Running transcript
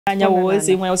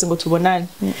umwanya wose ngo tubonane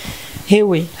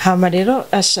hewe hama rero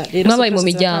asha rero mwabaye mu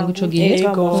miryango ico gihe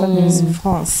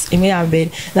France imwe ya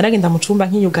mbere naragenda mu cumba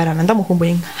nkiyugarana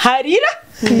ndamukumbuye harira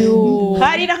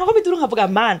harira nkako biduru nkavuga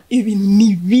man ibintu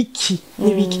nibiki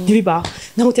ntibibaho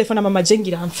namutelefona mama je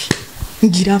ngira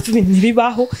mfi ibintu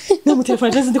ntibibaho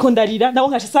namutelefona je ndiko ndarira nawo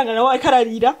nkasha sanga nawo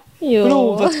akararira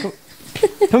urumva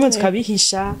Mama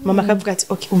tukabihisha mama akavuga ati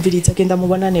okay umviriza genda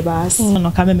mubonane basi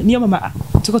no kameme niyo mama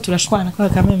tuko turashwana kwa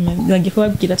kameme ngiye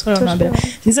kubabwira twarana mbere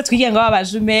nize twigiye ngo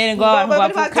abajumere ngo abantu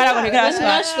bavukara ngo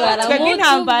ntikarashwana twebwe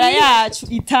intambara yacu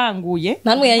itanguye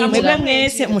namwe yayinjira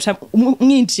mwese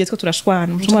mwinjiye two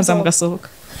turashwana mucumanza mugasohoka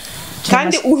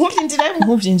kandi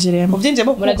uhubyinjiremo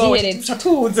muragihereza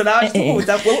tuza nawe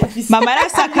tuza mama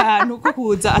arasakantu ko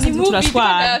kuza asiti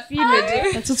turashwana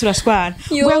turashwana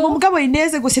ngo mugabo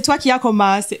ineze guse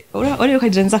twakiyakomase uri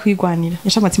ukaje nza kwigwanira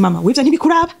yashamati mama wivyo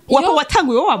ntibikuraba wako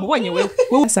watanguye wo wamubonye wewe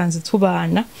usanze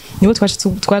tubana nibo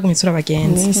twagumye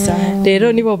turabagenzi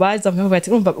rero nibo baza mwe bati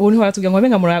urumva ubu ntiwaratubwira ngo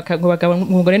benga muraka ngo bagabo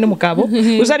umugore n'umugabo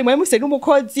ujari mwe muse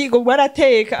n'umukozi ngo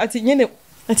barateka ati nyene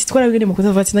ati twarabwire mu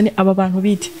kuzavuga ati nani aba bantu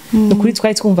bite nukuri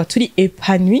twari twumva turi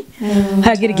épanoui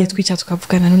hagere gihe twica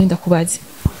tukavugana none ndakubaze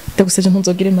ndagusije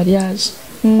ntuzogire mariage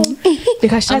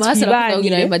reka shatse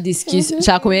bibangira ma discussion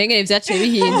cyakomeye ngene vyaciye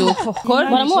bihinduka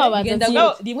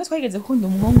baramubabaza rimwe twageze kunda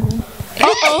umuhungu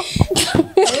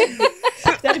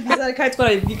byari bizarre kai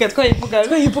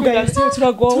twarayivuga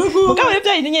turago mugabo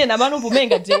byo nyine nabanu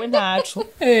bumenga jewe ntacu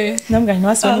nambwa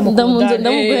ntwasi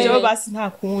ndamugwe basi nta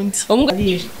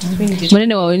kundi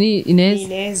munene wawe ni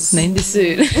Inez na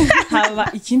Indisure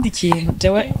haba ikindi kintu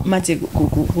jewe maze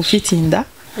gufitinda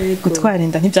gutwara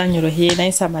inda ntibyanyoroheye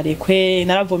nayo samarekwe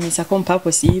naravomisa ko mpa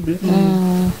possible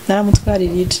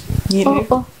naramutwaririje nyine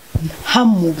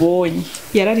hamubonye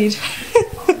yararira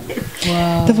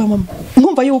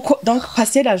nkumva yuko donc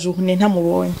passer la journée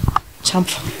ntamubonye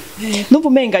campfa numva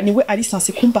umenga niwe ari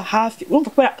censé kumba hafi urumva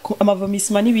ko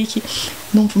amavomisma nibiki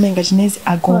numva umenga Genese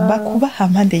agomba kuba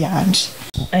hampande yanje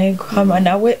ego hama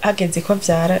nawe ageze ko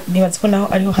vyara nibaze ko naho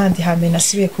ariho handi hame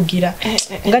nasubiye kugira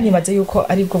nga nibaze yuko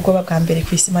ari bwo bwoba bwa mbere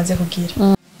kwisi maze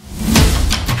kugira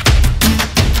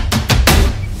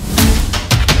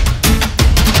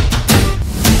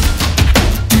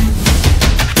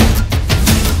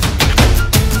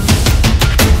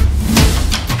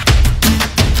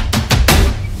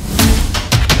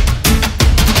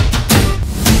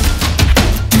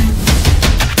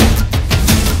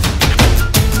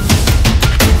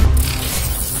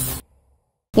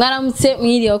mwaramutse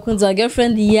mwiriye wakunze wa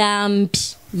girlfriend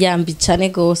yambi cyane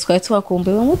gose twari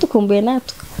twakumbuye bamwe dukumbuye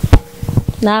natwe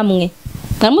namwe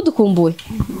namudukumbuye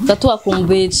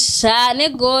twakumbuye cyane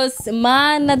gose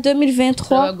mana 2023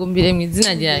 bagumbire mu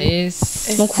izina rya Yesu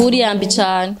mukuri yambi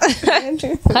cyane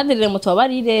kandi rero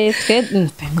mutwabarire twe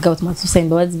mugabo tumaze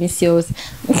imbabazi iminsi yose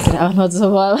abantu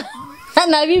bazoba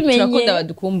nabimenye turakunda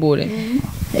badukumbure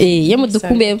ye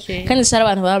mudukumbuye kandi cyara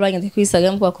abantu baba bagende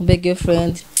kwisaga ngo bakumbuye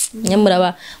girlfriend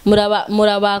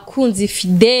muraba kunzi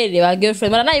fidele ba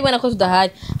girlfriend mara nayibona ko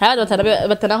tudahari hari abantu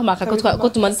batanaho maka ko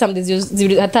tumaze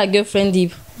samedi hata girlfriend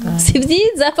ibo si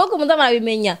byiza foko munda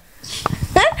marabimenya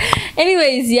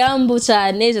anyways yambu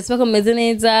cyane je sipako meze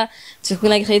neza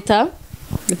tukuna Greta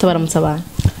bitabaramutsa abantu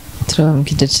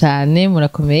turabamukije cyane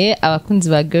murakomeye abakunzi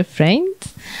ba girlfriend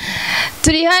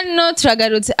turi hano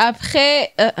turagarutse après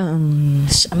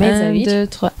amezi abiri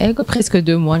ego presque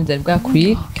 2 mois ndari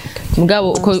bwakwiye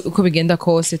mugabo uko bigenda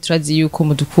kose turazi yuko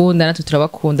mudukunda natwe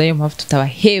turabakunda yo mpamvu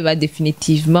tutabaheba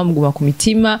definitivement muguma ku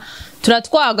mitima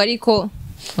turatwaga ariko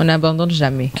on abandonne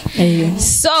jamais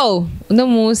so uno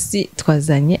munsi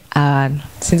twazanye abantu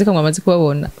sinzi ko mwamaze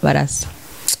kubabona barasa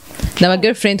n'aba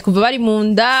girlfriend kuva bari mu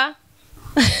nda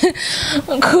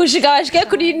kushika bashike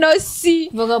kuri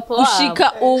nosi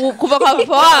kushika ubu kuva kwa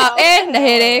papa wabo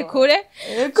ndahereye kure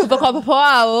kuva kwa papa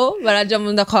wabo baraja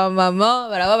mu nda kwa mama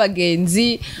baraba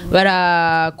bagenzi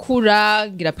barakura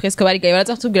gira presque barigaye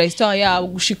baraza kutubwira histoire yabo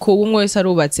gushika ubu umwe wese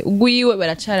arubatse ugwiwe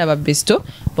baracara aba besto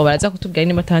bo baraza kutubwira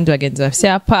ni matandi bagenzi bafise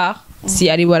à part si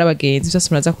ari bo arabagenzi byose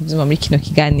muraza kubyuma muri kino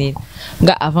kiganiro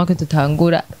nga avant que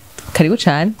tutangura karibu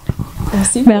cyane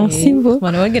merci beaucoup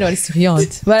mwana wengere bari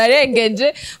souriante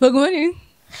bararengeje bagumani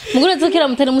mugure zokera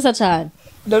mutari musa cyane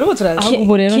ndaro turazi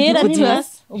ubu rero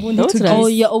ubundi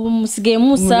oya ubu musigaye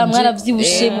musa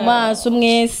mwaravyibushe mu maso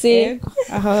mwese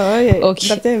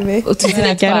ndateme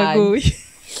utuzina cyaraguye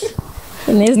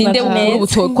ninde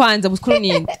ubuto kwanza bukuru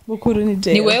ninde bukuru ni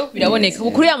je ni wewe biraboneka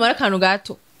bukuru yamara kantu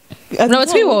gato Naba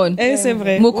twibona c'est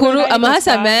vrai mukuru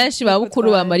amahasa menshi ba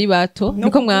bukuru ba mari bato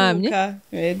niko mwamye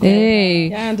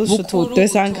yandushutu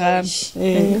 200 grammes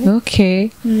okay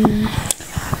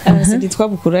nitwa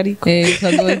bukuru ariko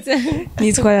twagutse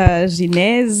nitwa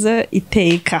Gineze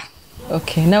Iteka.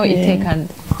 okay nawe iteka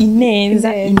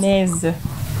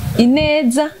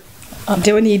Ineza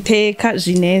jewe ni Iteka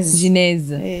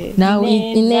Gineze nawe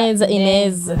Ineza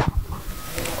INEZ.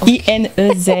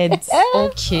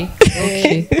 okay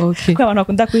Kwa abantu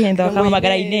bakunda kwihenda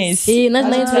bakahamagara Ines.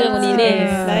 nayo turiye ngo ni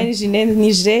Ineza. Nani Gineze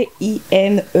ni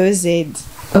GINEZ.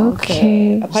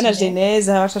 okay Apana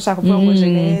Geneze abashaka kuvuga ngo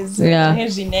Geneze. Ni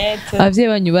Ginette. abavyeyi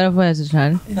banyu baravoyaje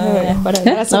cyane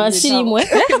Abashirimwe.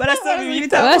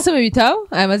 barasoma ibitabo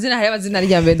aya mazina hari amazina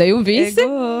arya mbere ndayumvise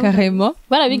carrément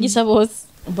barabigisha bose.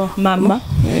 Bon, mama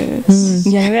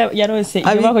yarose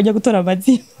iyo kujya gutora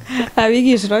amazina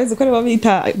abigisha urabizi ko aribo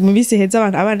bita mu bisi heza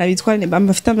abana bitwa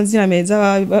bafite amazina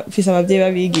meza bafise abavyeyi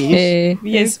babigisha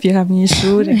biespira mu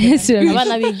ishure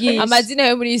Abana bigisha amazina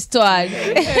yo muri histoire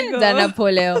da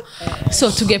Napoleon so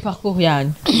tuge parcours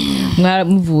yanyu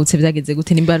mwaramuvutse byageze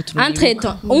gute nimba entre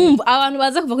temps abantu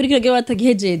baza kuva kuri kino gihe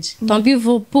batagihejeje tant pis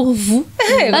pour vous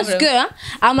parce que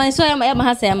ama histoire ya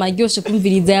mahasa ya maryoshe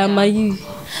kumviriza ya mayu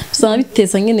usanga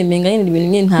bitesa nyene menga nyene ibintu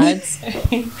nyene ntazi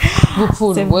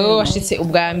bukuru wewe washitse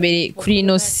ubwa mbere kuri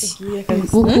ino si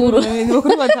bukuru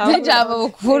bijabo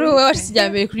bukuru wewe washitse ubwa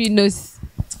mbere kuri ino si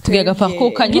tugaga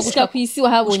parcours kanyu gushika ku isi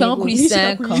wahabonye gushika kuri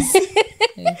 5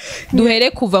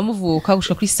 duhere kuva muvuka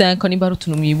gushika kuri 5 nimba ari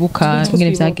utuntu mwibuka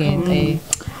ngene byagenda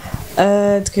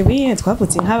twebwe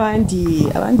twavutse nk'abandi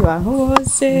bantu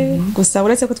bose gusa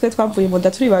uretse ko twe twavuye mu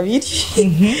nda turi babiri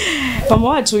mama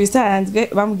wacu bisanzwe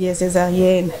bamubwiye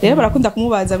cesarienne rero barakunda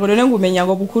kumubaza ngo none ngo umenya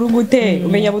ngo bukuru gute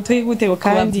umenya butoyi gute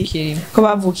kandi ko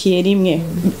bavukiye rimwe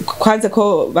kwanze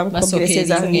ko bamubwiye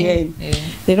cesarienne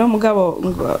rero mugabo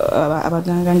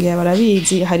abaganga ngiye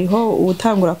barabizi hariho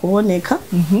ubutangura kuboneka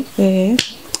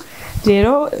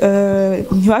rero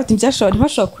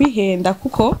ntibashobora kwihenda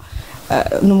kuko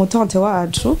n'umutante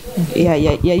wacu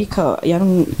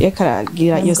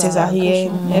yakaragira iyo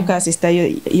cesarienne yakasista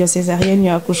iyo cesarienne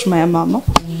yakushuma ya mama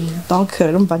donc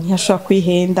rumva ntiyashobora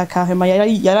kwihenda kahema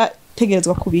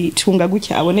yarategerezwa kubicunga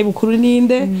gutya abone bukuru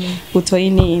ninde butoyi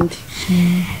ninde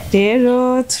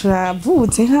rero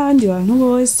turavutse nk'abandi bantu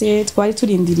bose twari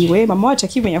turindiriwe mama wacu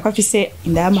akimenya ko afise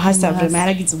inda y'amahasa vraiment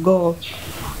yaragize ubwoba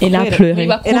Elle a pleuré.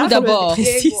 D'abord.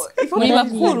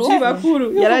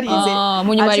 Bakuru. Yararize.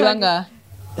 Munyuma ari banga.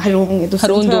 Hari umwe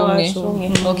Harundi umwe.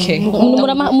 Okay.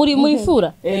 muri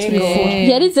fura.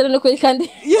 Yarize rero ko kandi.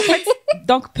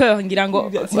 Donc peur ngira ngo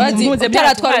muze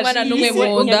byaratwara umwana numwe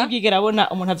mu nda. Yigera abona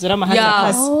umuntu avyara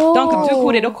amahasa. Donc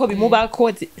byukuri rero ko bimubako.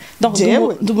 Donc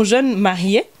du jeune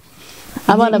marié.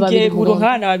 Abana babiri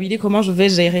abana babiri comment je vais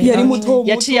gérer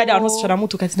yaciye ari ahantu hose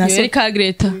caramutuka ati yari ka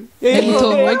Greta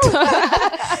muto muto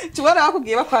tubara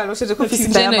bakubwiye bakwarosheje ko ufise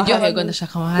inda y'amahasa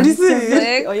ndashaka amahasa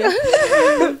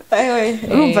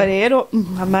urumva rero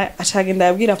mama acagenda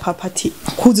yabwira papa ati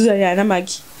kuzuzanya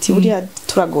n'amagi ati buriya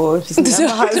turagoye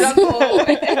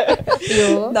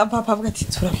na papa avuga ati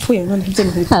turapfuye none ibyo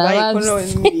ntibitwaye ko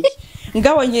none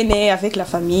ngabo nyene avec la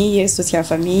famille social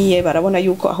famille barabona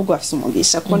yuko ahubwo bafise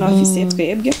umugisha kubona bafise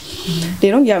twebwe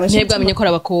rero ngira mwebwe amenye ko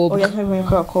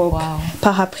abakobwa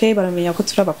par après baramenya ko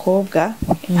turi abakobwa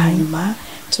hanyuma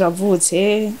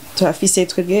turavutse turafise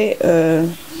twebwe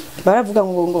baravuga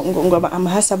ngo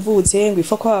amahasa avutse ngo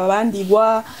ifo ko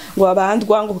abandigwa ngo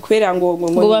abandwa ngo kubera ngo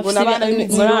nabana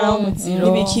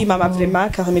n'ibiki mama vraiment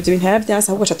car ibyo bintu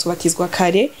yaravyanse ahubwo tubatizwa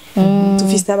kare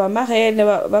dufise abamarene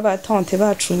b'abatante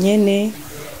bacu nyene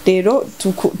rero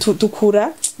dukura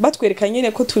batwereka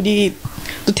nyene ko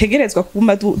dutegerezwa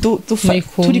kuguma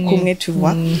turi kumwe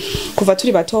tuva kuva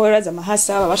turi batora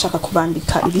amahasa bashaka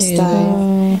kubambika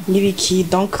ibistyle nibiki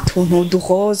donc tuntu du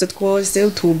rose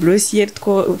twose tu bleu ciel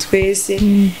twese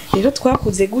rero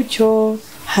twakuze gutyo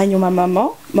hanyuma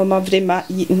mama vraiment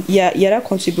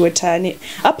yarakontribuye cyane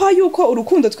apa yuko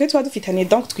urukundo twe twa dufitane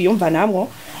donc twiyumva namwo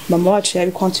mama wacu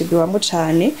yabikontribuwamo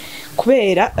cyane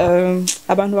kubera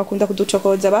abantu bakunda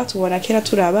kuducokoza batubona kera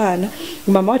turi abana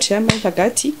mama wacu yamaye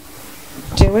hagati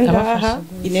jewe ngaha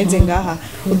ineze ngaha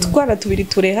utwara tubiri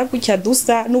tureha gutya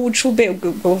dusa n'ubucube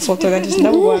ubwo photographe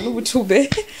ndabubona n'ubucube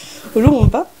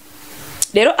urumva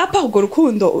rero apa ubwo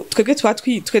rukundo twebwe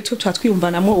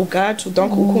twatwiyumvanamo ubwacu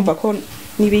donc ukumva ko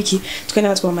nibiki twe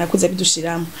n'abatwa mama yakuze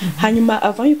bidushiramo hanyuma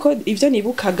avant yuko ivyo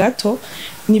nibuka gato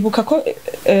nibuka ko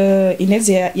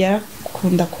ineze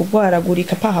yakunda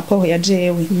kugwaragurika pa hapo ya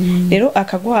jewe rero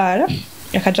akagwara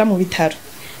akaja mu bitaro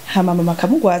hama mama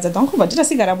akamugwaza donc bagira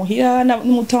sigara muhira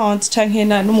n'umutante canke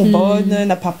n'umubone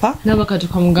na papa nabo bakaja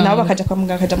kwa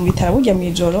muganga akaja mu bitaro burya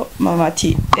mw'ijoro mama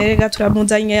ati erega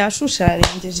turamuzanye yashusha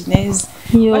arengeje neza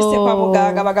Yo. bashitse kwa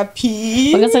muganga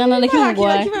bagapima bagasanga nta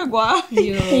kimugwaye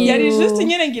yari juste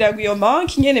nyene ngira ngo iyo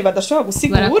manki nyene badashobora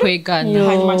gusigura barakwegana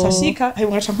hanyuma nshashika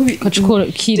hanyuma nca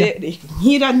kira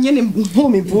nkira nyene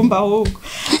nk'umivumba ahubwo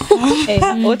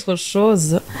autre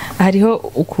chose hariho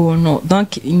ukuntu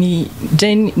donc ni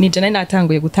jene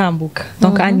natanguye gutambuka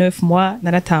donc à 9 mois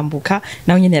naratambuka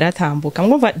nawe nyene naratambuka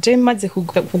mwumva jene maze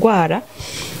kugwara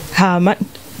hama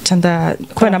chanda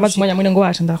kwa namazi mwanya mwine ngo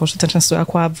wacha ndakoshota chansura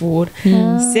kwavura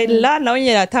c'est là nawe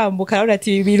nyene naratambuka nawe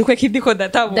ati birukwe kidiko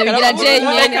ndatambuka ndabigira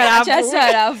jenyene acha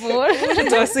aravura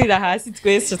twasubira hasi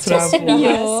twese turavura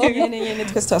nyene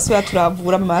twese twasubira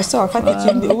turavura amaso afata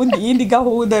ikindi ubundi yindi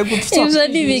gahunda yo gutsa ivyo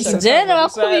nibiki jene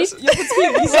bakubise yo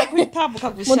gutwigisha kwitambuka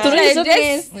gushaka Muturizo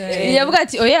mwese yavuga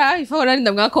ati oya ifa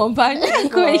nda mwakompanya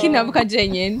kubera iki ndavuka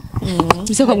jenyene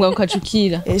bise kwa muganga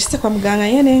ukacukira shitse kwa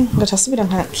muganga nyene ngaca asubira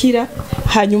nkakira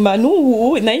hanyuma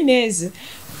n'ubu na Inez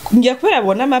ngiye kubera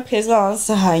abona ama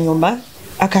présence hanyuma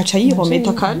akaca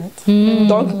yihometa kandi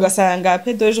donc ugasanga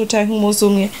pe 2 jours canke umunsi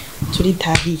umwe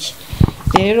turitahiye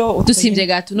rero dusivye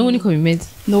gato n'ubu niko bimeze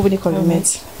n'ubu niko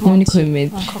bimeze n'ubu niko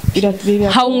bimeze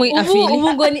hamwe afili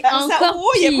ubu ngo ni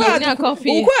encore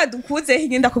pire uko yadukuze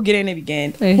higenda kugirene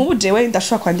bigenda nk'ubu jewe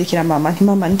ndashobora kwandikira mama nti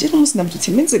mama nje n'umunsi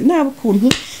ndabyutse meze nabo kuntu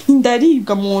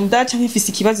ndaribwa mu nda canke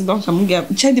mfise ikibazo donc amubwira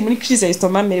cyandi muri crise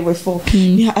y'estomac merewe fo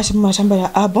ni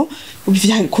ashambara abo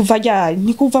kuva ryari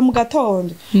ni kuva mu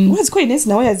gatondo uzi ko Inez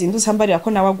nawe yazindutse ambarira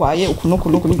ko nawe agwaye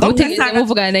ukuntu utegeze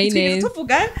muvugana na Inez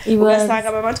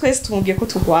ugasanga mama twese tumubwiye ko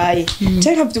tugwaye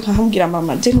cyane kavyuka nkambwira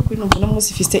mama je no kuri numva no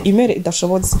munsi ifise imere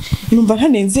idashobotse numva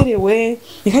ntanezerewe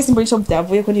nikasi mbona ico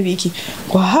byavuye ko nibiki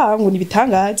ngo aha ngo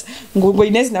nibitangaza ngo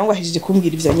Inez nawe ngahije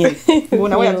kumbwira ivyo nyene ngo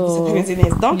nawe yavuze atameze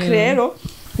neza donc rero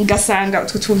ngasanga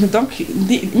utwo tuntu donc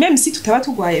même si tutaba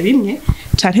tugwaye bimwe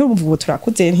canke umvugo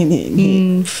turakuze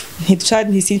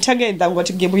ntisicagenda ngo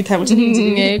tugiye mu bitaro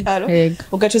cy'ibitaro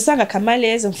ugaca usanga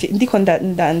kamaleze ndiko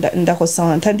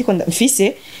ndakosanta ndiko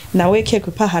mfise nawe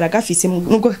quelque part haragafise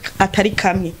nubwo atari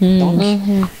kamwe donc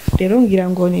rero ngira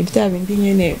ngo ni bya bindi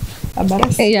nyene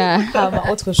amaraso aba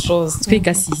autre chose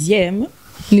twiga 6e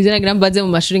nizera ngira mbaze mu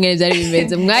mashuri ngene byari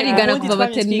bimeze mwarigana kuva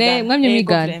baterne mwamye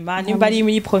migana nimba ari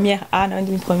muri première A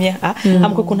n'abandi muri première A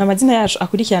amko kuntu amazina yacu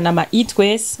akurikirana ama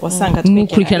itwes wasanga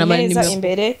twikirana neza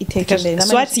imbere iteka imbere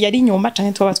soit yari nyuma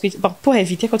canke twaba pour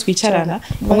éviter ko twicarana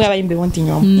umwe aba imbere wundi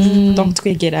nyuma donc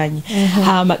twegeranye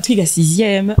hama twiga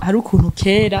 6e hari ukuntu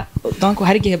kera donc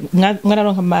hari gihe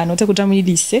mwararonka amanota kuja muri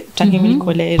lycée canke muri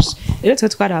collège rero twe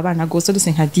twari abana gose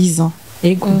duse nka 10 ans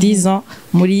ego 10 ans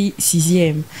muri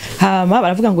 6e hama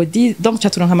baravuga ngo 10 donc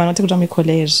chaturonka amanota kuja muri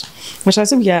collège bashaka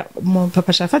subya mon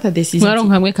papa shafata décision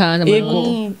mwaronka hamwe kandi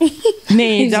ego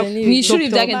neza mwishuri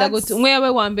byagenda gute umwe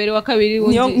yabaye wa mbere wa kabiri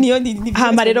niyo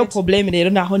hama rero problème rero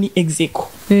naho ni execo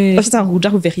bashaka kuja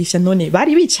kuverifier none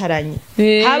bari bicaranye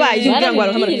habaye kugira ngo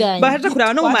bahaje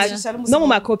kuraba no mu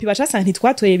makopi bashaka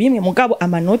ntitwatoye bimwe mugabo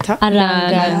amanota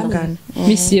arangana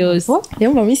misi yose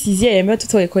rero mu 6e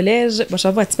tutoye collège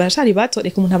bashaka ati bashari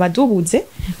batoreka umuntu abadubuze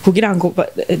kugira ngo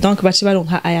donc bace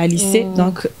baronka aya lycée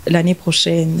donc l'année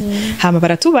prochaine hama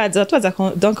baratubaza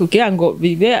donc kugira ngo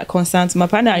bibe consentement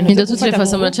pana ndo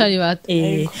tutrefasa muracari bato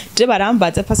je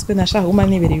barambaza parce que nashaka uma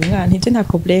nibereye umwana nje nta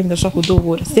problème ndashaka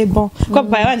kudubura c'est bon ko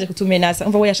papa yabanje kutumenasa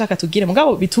umva we yashaka tugire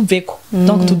mugabo bituveko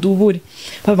donc tudubure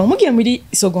baba mugiye muri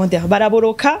secondaire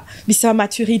baraboroka bisaba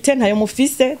maturité ntayo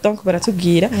mufise donc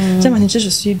baratubwira jamani je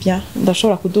suis bien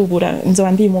ndashobora kudubura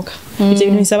nzoba ndimuka ivyo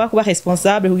bintu bisaba kuba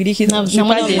responsable kugira iki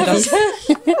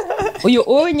uyu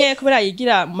onye kubera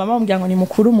yigira mama umuryango ni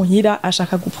mukuru muhira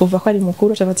ashaka guprova ko ari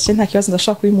mukuru ashaka ati nta kibazo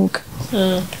ndashaka kwimuka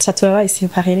chatura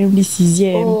bayiseparé muri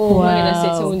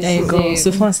 6e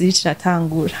souffrance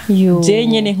yiratangura je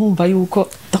nyene nkumva yuko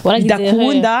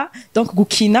ndakunda donc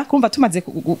gukina kumva tumaze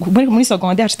muri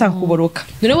secondaire hatanga kuboroka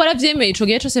none waravyemeye ico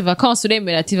gihe cose vacances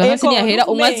uremera ati vacances ni yahera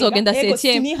umwe azogenda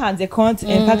 7e ni hanze compte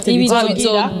impact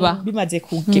bizoba bimaze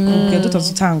kugira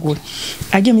tutazutangura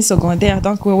agiye muri secondaire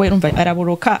donc wewe urumva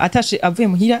araboroka atashe avuye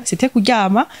muhira c'était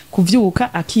kuryama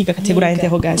kuvyuka akiga kategura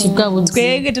interrogation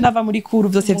twege je nava muri cours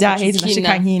byose byaheze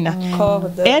nashika nkina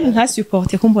elle nta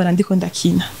supporter kumbona ndiko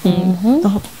ndakina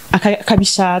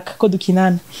akabishaka ko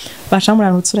dukinana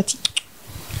bashamuranutse ati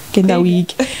genda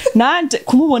wige nanje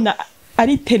kumubona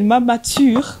ari tellement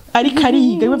mature ari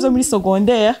kariga bimwe byo muri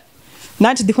secondaire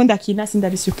nanje ndiko ndakina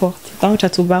sindabisupport donc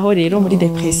catubaho rero muri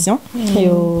depression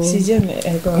sixième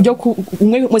yo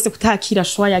umwe wese kutakira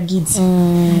shwa yagize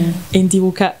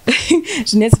ndibuka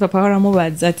Jeunesse papa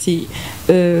aramubaza ati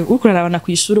uriko urarabana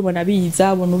kwishuri ubona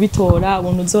biza ubona ubitora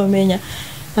ubona uzomenya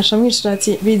ashamwishura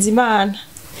ati Bizimana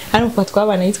ari mfa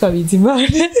twabana yitwa Bizimana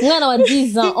umwana wa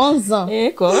 10 ans 11 ans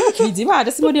eko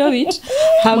Bizimana si muri yo bica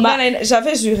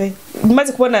j'avais juré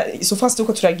maze kubona souffrance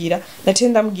tuko turagira naciye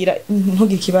ndamubwira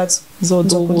ntugire ikibazo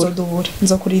nzodubura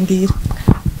nzokurindira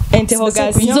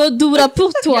interrogation nzodubura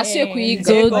pour toi yashiye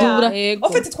kuyiga nzodubura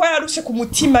en fait twararushe ku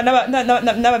mutima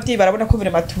n'abavyeyi barabona ko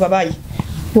vraiment tubabaye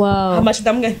wow amashi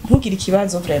ndamubwira ntugire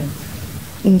ikibazo vraiment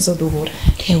nzodubura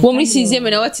uwo muri 6e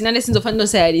nawe ati nane sinzopfa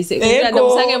ndose yarise kugira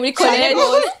ndamusange muri college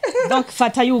donc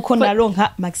fata yuko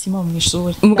naronka maximum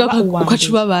mwishuri umugabo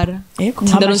ukacubabara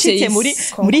ndaronse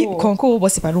muri concours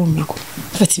bose barumirwa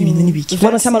fata ibintu nibiki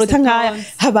baronse amanota nkaya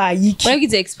habaye iki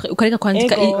waragize exprès ukareka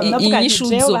kwandika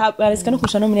inyishuzo barasika no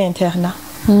kusha no muri interna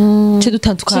cyo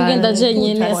dutandukana ngenda je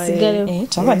nyene asigare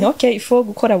cyangwa ni okay ifo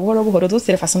gukora buhoro buhoro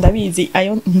dose façon ndabizi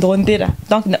ayo ndondera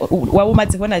donc waba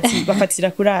umaze kubona ati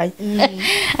bafatira kurayi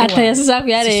atayasuza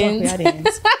kuyarenza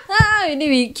ni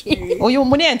biki uyu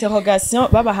muri interrogation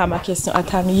babaha ama question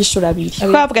atanu yishura abiri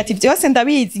bavuga ati byose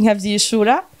ndabizi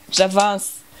nkavyishura j'avance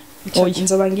oya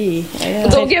nzoba ngiye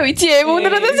ndobwiye witiye mu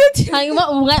ndadaziti hanyuma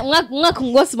umwaka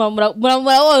ngose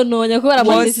murabononye kubera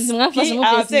mu ndesizi mwafashe mu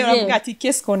avye baravuga ati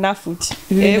qu'est-ce qu'on a foutu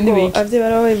avye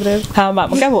barabaye bref hama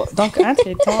mugabo donc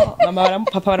entre temps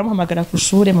papa baramuhamagara ku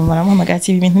shure mama baramuhamagara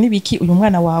ati ibintu nibiki uyu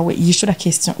mwana wawe yishura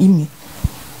question imwe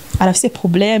arafise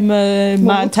problème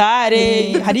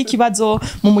mentale hari ikibazo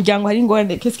mu muryango hari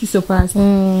ngorane qu'est-ce qui se passe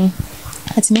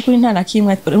ati nukuri nta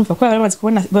nakimwe urumva ko baramaze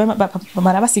kubona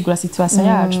barabasigura situation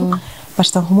yacu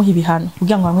bashita kumuha ibihano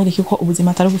kugira ngo bamwereke ko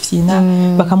ubuzima atari gufyina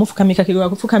bakamufukamika kigoga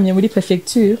gupfukamye muri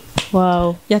préfecture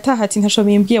wow yataha ati ntasho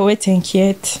bimbwiye wowe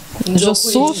t'inquiète je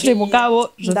souffre mugabo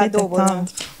je vais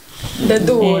t'attendre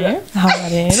ndadubura hama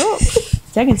rero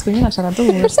byagenze nyine nashaka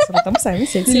ndubura turamusanga muri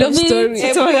sexy love story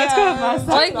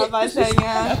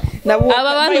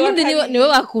aba bantu bundi nibo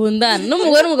bakundana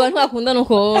n'umugore n'umugabo ntibakundana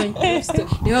uko wowe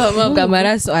nibo bamabwa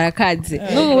amaraso arakaze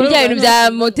bijya ibintu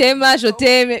bya motema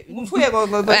joteme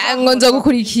ngo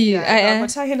nzogukurikira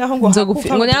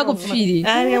ngo nagupfiri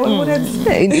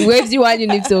wewe by'iwanyu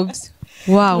nivyo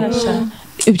wow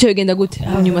ibyo bigenda gute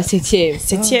nyuma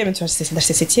 7e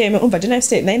turashise 7e umva je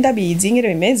nayo ndabizi ngire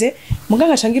bimeze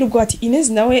muganga cangira ubwo ati Inez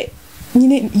nawe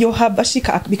nyine yo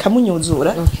habashika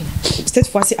bikamunyuzura cette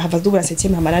fois ava dubura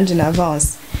 7e amaranje na avance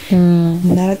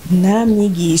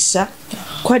naramwigisha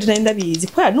kwa je nayo ndabizi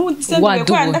kwa n'utsanga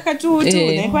kwa ndakajuju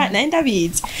nayo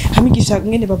ndabizi kamigisha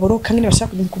ngene baboroka ngene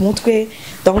bashaka ku mutwe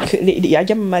donc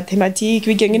yajya mu mathématique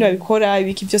bige ngene babikora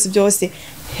ibiki byose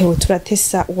hewe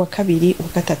turatesa uwa kabiri uwa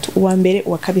gatatu uwa mbere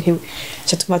uwa kabiri hewe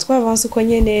cyatuma twavanse uko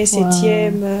nyene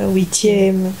 7e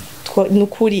 8e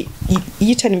nukuri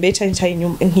yicana imbere cyane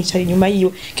nkicara inyuma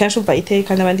yiwe kandi shumva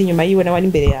iteka n'abandi inyuma yiwe n'abandi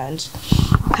imbere yanje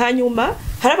hanyuma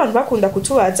hari abantu bakunda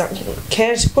kutubaza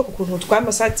kenshi ko kuntu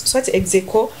twamba swati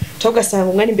execo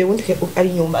tugasanga umwanya imbere wundi ari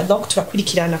inyuma donc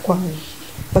turakurikirana kwa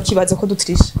bakibaza ko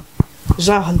dutrisha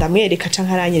genre ndamwereka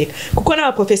canke aranyereka kuko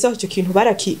n'aba professeur icyo kintu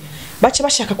baca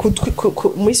bashaka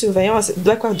muri surveillance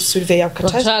bakwa dusurveiller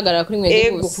bakacagara kuri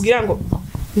mwege gusa kugira ngo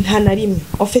nta na rimwe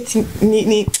en fait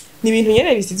ni ibintu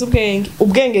nyene bisize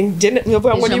ubwenge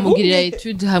nyovuga ngo ni mugirira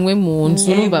etude hamwe mu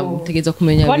nzu urumva mutegeza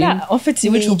kumenya ibintu voilà en fait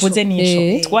ibi cuvuze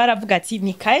nico twaravuga ati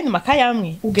ni kaye makaye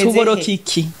amwe tuboroka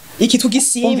iki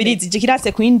tugisimbe umvirizi je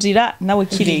kirase kwinjira nawe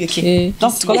kireke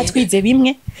donc twaba twize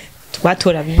bimwe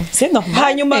twatora bimwe c'est normal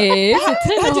hanyuma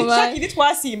hati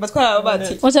twasimba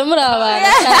twarabati muca murabana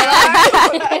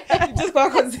ibyo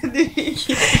twakoze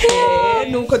ndiki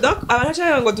nuko donc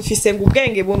abana ngo dufise ngo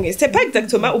ubwenge bumwe c'est pas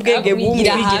exactement ubwenge bumwe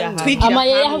twigira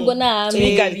amayeye ahubwo namwe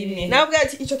twiga bimwe nabwo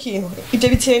ati ico kintu ibyo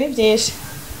biteye ni byinshi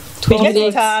twiga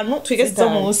 5 twiga 6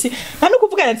 munsi hano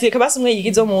kuvuga ati kabasi umwe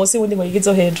yigizo munsi undi ngo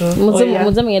yigizo hejuru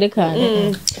muze mwerekana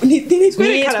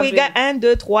twiga 1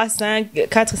 2 3 5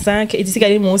 4 5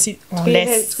 idisigari munsi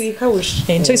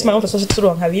twikawusha nico gisema ngo twasho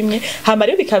turonka bimwe hama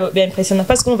rero bikaba impressionnant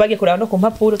parce que on vagiye kurana no ku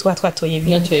mpapuro twatoye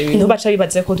bimwe no baca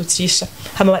bibaze ko dutrisha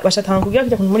hama bashatanga kugira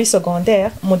kujya muri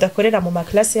secondaire mudakorera mu ma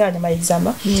classe yanyu ma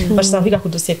examen bashaka kwiga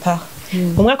kudusepara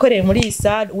umwe akorera muri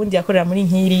isa undi yakorera muri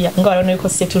nkiriya ngo arone yuko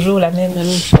c'est toujours la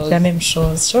même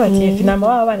chose. Je vois finalement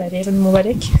abana rero ni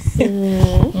mubareke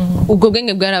ubwo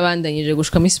bwenge bwarabandanyije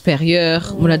gushika muri supérieur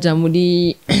muraja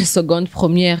muri seconde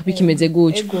première bikimeze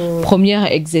gutyo première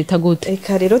exeta gute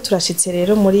eka rero turashitse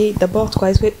rero muri d'abord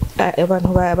twazwe abantu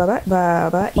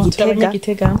baba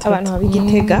igitega abantu baba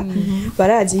igitega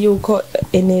barazi yuko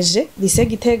energie lycée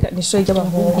gitega ni shuri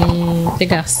ry'abahungu des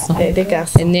garçons des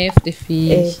des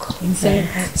filles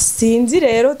sinzi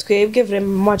rero twebwe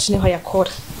vraiment match niho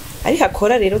yakora ariko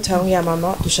akora rero turamwiye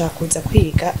mama dushaka kuza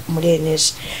kwiga muri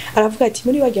energie aravuga ati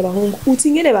muri bajya abahungu uzi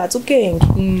ingene bazi ubwenge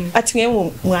ati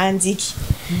mwe mwanziki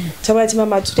tabara ati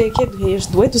mama tureke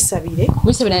duhe dusabire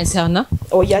interna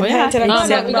oya interna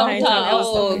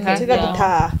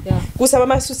gusaba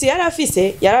amasusi yari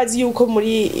afise yarazi yuko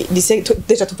muri lycée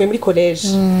deja tuvuye muri college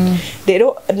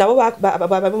rero nabo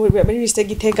muri lycée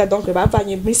Gitega donc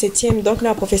bavanye muri 7e donc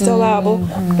na professeur wabo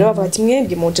rero bavuga ati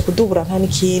mwembwe muje kudubura nta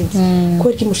nikindi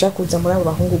ko iki mushaka kuza muri abo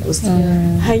bahungu gusa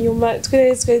hanyuma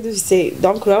twe dufise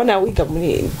donc urabona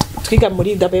twiga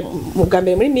muri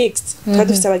mugambere muri mixed kandi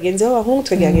dufise abagenzi b'abahungu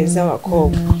twagenzi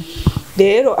b'abakobwa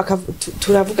rero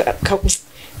turavuga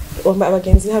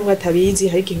abagenzi hamwe atabizi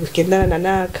hari igihe ugendana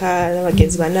naka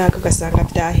n'abagenzi banaka ugasanga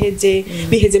byaheze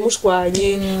biheze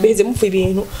mushwanye biheze mupfa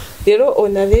ibintu rero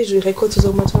on avait juré ko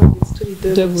tuzoma twabizi turi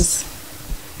deux gusa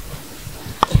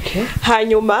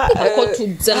hanyuma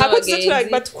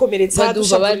batukomeretsa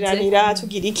dushaburanira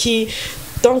tugira iki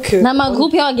donc nama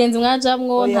groupe y'abagenzi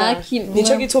mwajamwo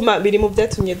nico gituma biri mu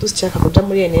byatumye dushaka kuja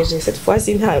muri energie cette fois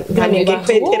ci nta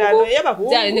kweterano y'abahungu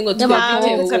byari ngo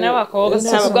twabitewe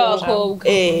n'abakobwa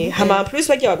hama plus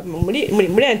bajya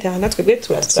muri internet twebwe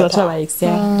turaba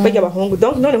externe bajya abahungu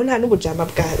donc noneho nta n'ubujama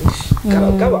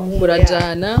bw'abahungu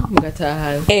murajana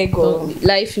mugatahana ego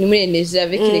life ni muri energie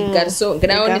avec les garçons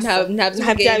graho nta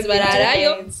by'ubugenzi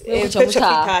bararayo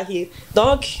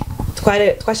donc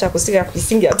twashaka gusiga ku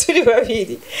isingira turi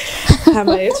babiri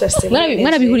hama rero turashye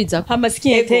mwarabihuriza hama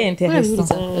skiyente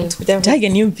cyage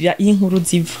niyumvira inkuru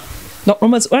ziva no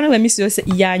urana misi yose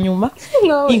iyanyuma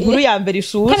inkuru ya mbere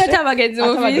ishushe kana tabagenzi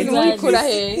mubizi mukura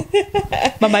he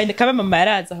mama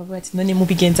yaraza avuga ati none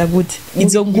mubigenza gute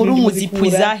izo nkuru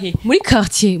muzipwiza he muri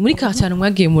quartier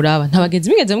mwagiye muraba ntabagenzi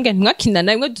bigeze mugende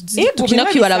ntimwakinana imwe dukina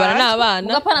kwibarabara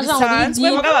n'abana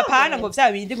sanzwe mugabapana ngo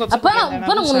vya bindi ngo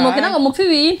apana umuntu mukina ngo mupfi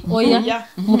ibintu oya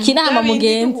mukina hama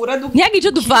mugenzi ntiyagira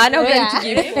ico duvana kugira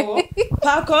tugire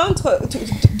par contre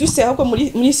duse ahubwo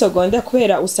muri seconde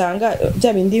kubera usanga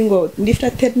vya bindi ngo ndi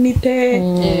fraternité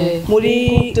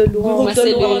muri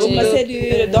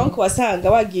cellule donc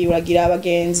wasanga wagiye uragira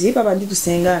abagenzi babandi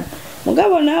dusengana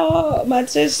mugabo nawo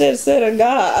matrese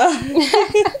serenga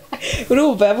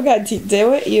urumva yavuga ati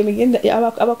jewe iyo migenda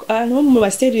abantu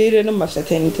mu cellule no mu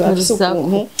fraternité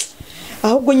basukuntu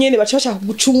ahubwo nyene bashaka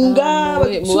gucunga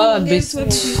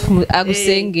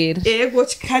agusengera ego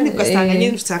kandi ugasanga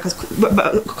nyene usanga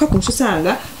ko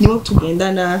usanga nibo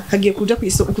tugendana hagiye kuja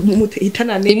kwisoko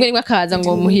hitanane rimwe akaza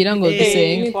ngo muhira ngo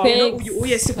dusenge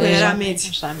uye siko yarameze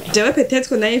jewe peut-être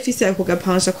ko naye mfise ako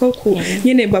gapansha ko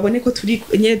nyene babone ko turi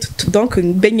nyene donc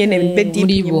be nyene be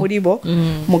muri bo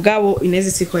mugabo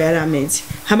Ineze siko yarameze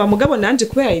hama mugabo nanje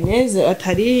kubera Ineze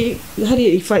atari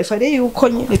hari ifare yuko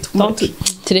nyene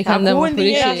turekanda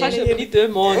yafashe muri deux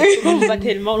mondes urumva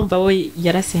tellement urumva we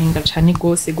yarasenga cyane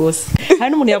gose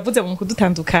hari n'umuntu yavuze mu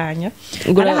kudutandukanya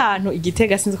ari ahantu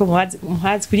Igitega sinzi ko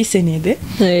muhazi kuri Senede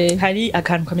hari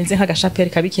akantu kameze nk'agashapeli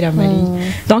kabikira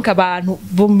Maria donc abantu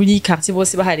bo muri quartier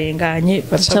bose baharenganye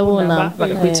bacabona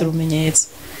bagakwitsa urumenyetso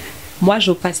moi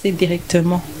je passais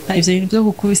directement ivyo bintu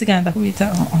byo kubisigana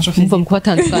ndakubita je faisais mu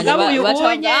kwatandukanya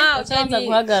bacabona ucanza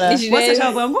guhagarara bose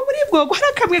cyangwa ngo muri bwo ko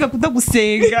harakamwe gakuda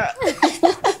gusenga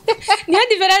niyo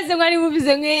difference mwari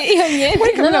mubize iyo nyene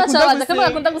muri kamwe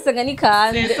akunda gusenga ni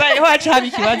kandi sai ho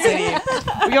acabi kibazo rero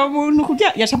uyo muntu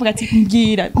kubya yashavuga ati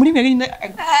mbwira muri mwe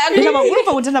ndashaka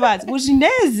urumva ngo nabazi ngo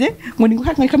Ineze ngo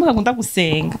ni kamwe akunda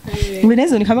gusenga ngo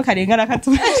Ineze ni kamwe karengana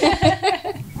katu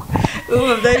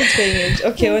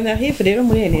okay on arrive rero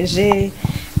muri energie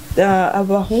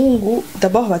abahungu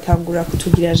d'abord batangura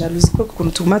kutugira jalousie ko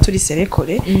kuntu tuma turi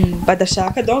serekore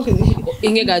badashaka donc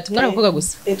inge gato mwana bakobwa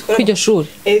gusa kwiryo shuri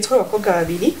twabakobwa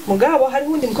babiri mugabo hari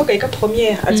undi mukobwa yika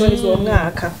première azoriza uwo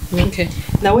mwaka okay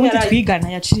nawe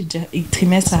twigana yacirije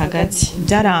trimestre hagati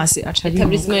byaranse acari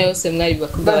etablissement yose mwari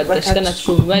bakobwa badashika na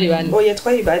true bari bane oya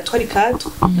twari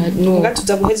kato nuga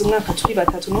tuza guheza umwaka turi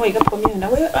batatu no yiga première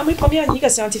nawe muri première yiga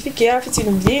scientifique yafite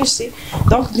ibintu byinshi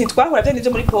donc ntitwahura byo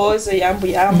nivyo muri pause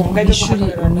yambuye ishuri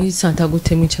muri Santa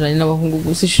gute mwicaranye n'abahungu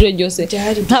gusa ishuri ryose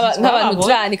nk'abantu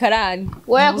drani karani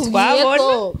wakubwiye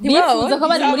ko bifuza ko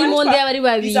bari muri monde y'abari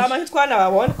babiri bizama ntitwana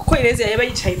babona kuko Ineze yaba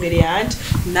yicaye imbere yanje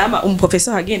nama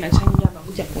umuprofesseur agenda cyane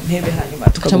hirya ku ntebe hanyuma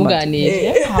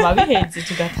tukamuganira hama biheze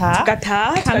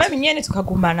tugataha hama nyene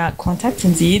tukagumana contact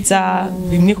nziza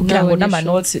bimwe kugira ngo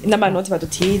n'amanoti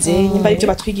badutize nyimba ivyo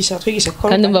batwigisha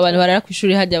kandi umva abantu barara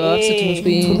kw'ishuri hajya baba bafite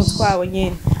utuntu twabo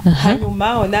nyene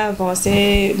hanyuma on a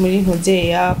avancé muri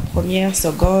ntuzeya première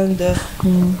seconde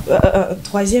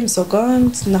troisième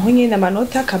seconde naho nyene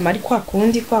amanota kamari kwa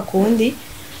kundi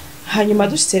hanyuma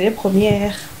dushitse rero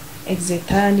première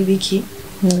exeta n'ibiki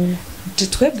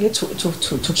twebwe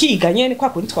tukiga nyene kwa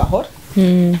kundi twahora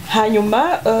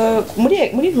hanyuma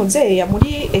muri ntuzeya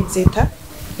muri exeta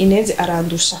Ineze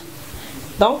arandusha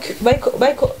donc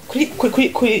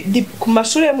ku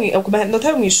mashuri ku manota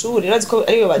yo mw'ishuri urazi ko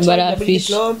ariyo baca muri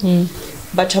diplôme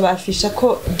baca bafisha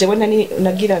ko jewe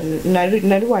nagira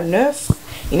nari wa 9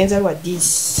 Ineze ari wa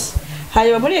 10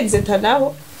 hanyuma muri exeta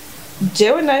naho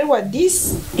jewe nari wa 10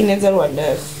 Ineze ari wa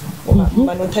 9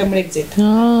 manota yo muri exeta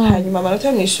hanyuma amanota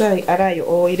yo mw'ishuri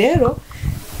arayo rero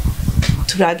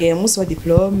turageye umunsi wa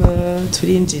diplôme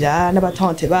turinjira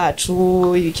n'abatante bacu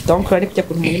ibiki donc bari kujya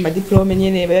ku muri ma diplôme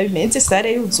nyene bimeze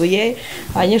sare yuzuye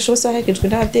abanyeshuri bose bahekejwe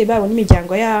n'abavyeyi babo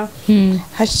n'imiryango yabo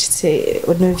hashitse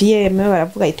 9e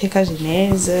baravuga iteka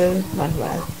Genèse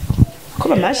abantu ko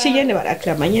bamashi nyene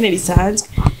barakrama nyene bisanzwe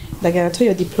ndagana to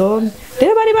yo diplôme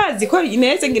rero bari bazi ko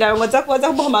Ineze ngira ngo aza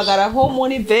kumuhamagara nko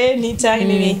muri 20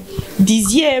 cyangwa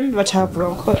 10e bacavuga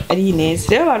ko ari Ineze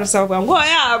rero barasaba ngo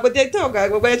yago detoga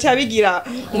ngo yacabigira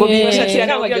ngo bibashakira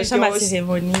ngo bagisha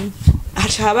amaseremoni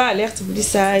acaba alerte muri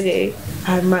salle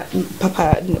hama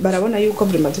papa barabona yuko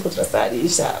vraiment tuko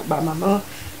turasarisha ba mama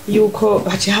yuko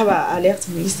bace haba alerte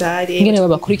muri salle ngene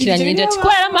babakurikiranye ati ko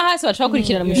ari amahasa baca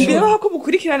bakurikirana mu ishuri bero ko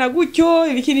mukurikirana gutyo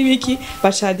ibiki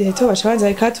baca deto baca banza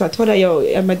reka turatora yo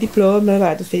ama diplôme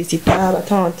baradufelicita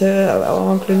abatante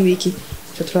oncle n'ibiki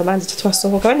turabanza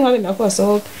twasohoka bane babemera ko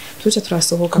basohoka tuca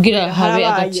turasohoka kugira habe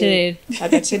agacerere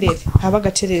haba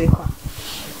agacerere kwa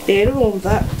rero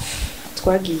bumva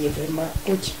twagiye vraiment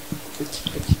gutyo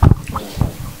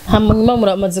hanyuma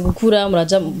muramaze gukura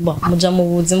muja mu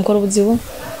buzi mukora ubuzibu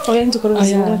oya ndukora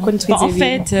ubuzibu ko nitwize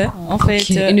en fait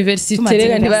université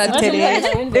rega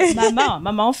ntibaraterera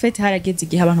mama en fait harageze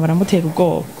igihe abantu baramutera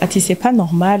ubwoba ati c'est pas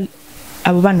normal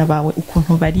abo bana bawe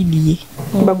ukuntu bariliye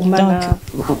bagumana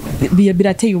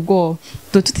birateye ubwoba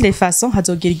de toutes les façons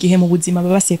hazogera igihe mu buzima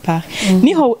baba séparés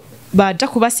niho baja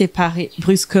kuba séparés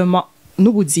brusquement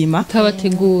n'ubuzima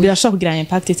tabategura birashobora kugira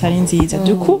impact itari nziza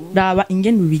duko raba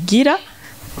ingene bigira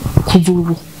kuva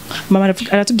ubu mama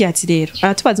aratubwira ati rero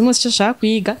aratubaza umwe ashaka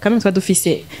kwiga kandi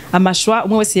twadufise amashwa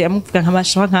umwe wese yamuvuga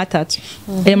nk'amashwa nk'atatu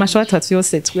ayo mashwa atatu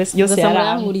yose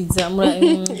yarahuriza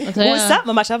gusa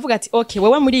mama ashavuga ati okay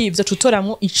wewe muri ivyo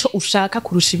tutoramwo ico ushaka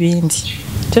kurusha ibindi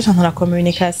cyo ntora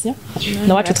communication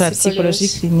na wacu tora psychologie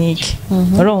clinique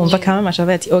urumva kama mama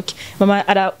ashavuga ati okay mama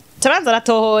taranza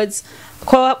aratohoza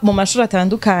ko mu mashuri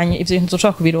atandukanye ivyo bintu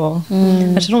tuzoshobora kubironka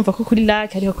ashurumva ko kuri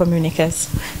lac hariho communication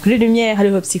kuri lumière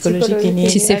hariho psychologie clinique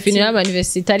si c'est fini à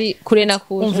l'université ari kure na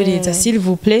kure umviriza s'il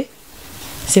vous plaît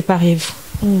séparez-vous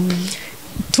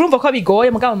turumva ko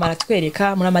bigoye mugabo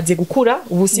maratwereka muramaze gukura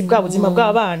ubusi bwa buzima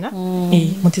bw'abana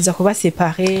mutiza kuba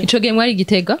séparer ico gihe mwari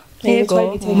Gitega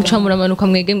muca muramanuka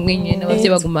mwege mwenye n'abavye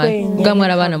bagumana bwa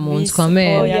mwarabana mu nzu kwa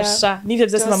mère yasha nivyo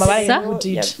byose mama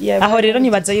barayimujije aho rero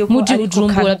nibaza yuko muji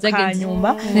bujumbura byagenze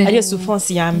nyuma ariyo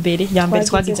souffrance ya mbere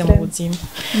twagize mu buzima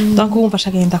donc umva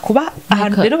shagenda kuba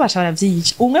ahantu rero bashobora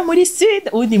vyica umwe muri sud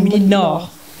undi muri nord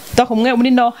donc umwe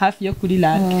muri nord hafi yo kuri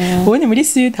lac undi muri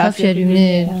sud hafi ya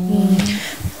lumière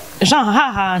genre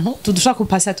hantu tudushaka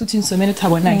kupasa toute une semaine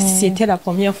utabona c'était la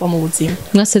première fois mu buzima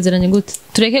mwasezeranye gute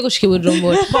tureke gushika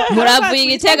Bujumbura muravuye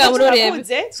Igitega muri urebe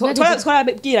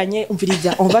twarabwiranye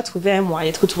umviriza on va trouver un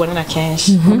moyen twutubonana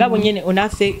kenshi mugabo nyene on a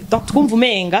fait donc twumva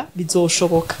umenga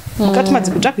bizoshoboka muka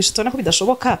tumaze kuja kwishitona ko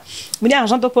bidashoboka muri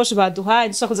agent de poche baduhaye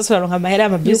dushaka kuza turaronka amahera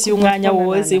y'amabisi y'umwanya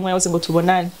wose ngo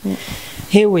tubonane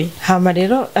hewe hama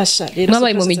rero asha rero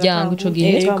mwabaye mu miryango ico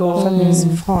gihe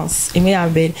France imwe ya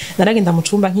mbere naragenda mu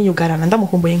cumba nk'iyugarana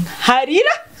ndamukumbuye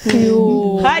harira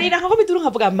nkako biduru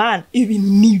nkavuga man ibintu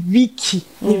nibiki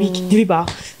ntibibaho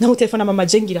naho telefone mama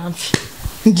je ngira mfi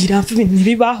ibintu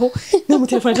ntibibaho naho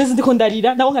telefone je ndiko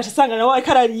ndarira naho nkasha sanga nawe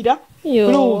akararira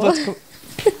urumva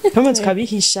Pama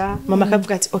tukabihisha mama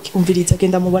akavuga ati okay umviriza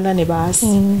genda mubonane basi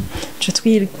cyo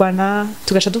twirigwana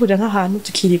tugasha dukurira nk'ahantu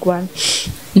tukirigwana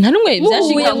nta numwe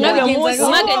byashika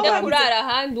mwagenda kurara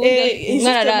ahandi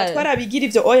mwararara twarabigira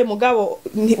ivyo oye mugabo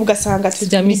ugasanga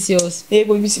tujya misi yose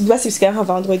yego basi bisikaya nka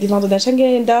vendredi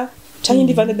ndacangenda canke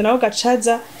ndi vendredi naho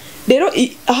gacaza rero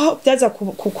aho byaza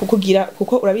kugira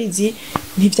kuko urabizi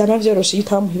ntivyama vyoroshe iyo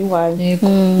utaba muhiri wanyu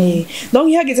donc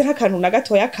iyo hageze nk'akantu na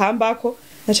gatoya kambako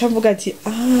naca mvuga ati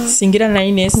singira na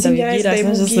Ines ndabibwira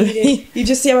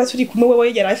ivyo si yaba turi kumwe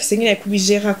wewe yari afise nyine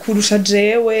kubijera kurusha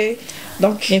jewe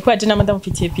donc kwa je nama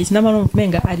ndamufitiye pisi nama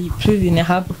numvenga ari plus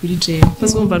vulnerable kuri jewe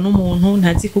parce que umva n'umuntu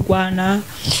ntazi kugwana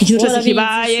ikintu cyose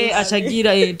kibaye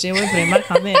acagira jewe vraiment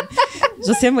quand même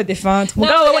je sais me défendre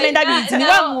mugabo wewe ndabizi ni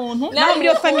wa muntu naho muri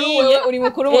famille uri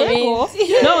mukuru mu bindi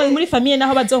no muri famille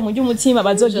naho bazonkurya umutima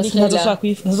bazogira ikintu azoshaka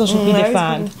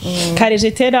kwidefendre kare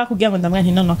jetera kugira ngo ndamwa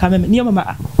nti nono quand même niyo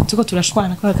mama tuko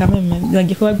turashwana kwa quand même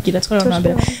ngiye kubabwira twarana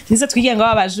mbere nizo twigiye ngo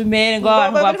abajumere ngo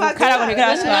abantu bavukara ngo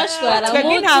Turashwana.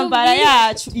 twebwe intambara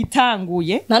yacu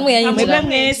itanguye namwe yayinjira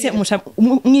mwese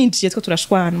mwinjiye two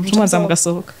turashwana mucamuza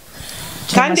mugasohoka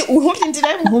kandi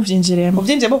muvyinjiremo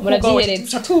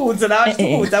murabyihereza tuza nawe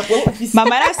tuza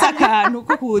mama arasa akantu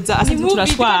ko kuza asa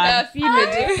turashwana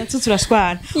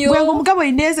turashwana ngo mugabo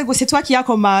Ineze gose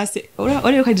twakiyakomase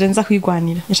ore ukaje nza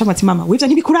kwigwanira yashamati mama wivyo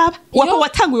ntibikuraba wako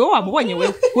watanguye wowe wamubonye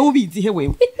wewe ubizi he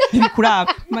wewe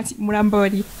ntibikuraba mati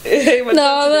murambori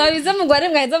no babiza mugware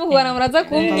mwaheza mukubana muraza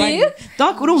kumbwira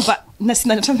donc urumva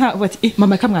nasina bati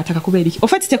mama kamwataka kubera iki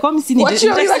ofite comme si ni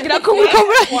wagira ko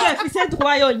mukamura afise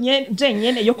droit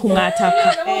nyene yo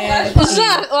kumwataka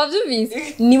ja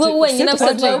wavyumvise niwe wenyine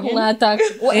afite droit yo kumwataka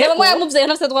mama yamuvye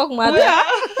afite droit yo kumwataka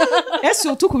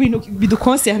surtout ku bintu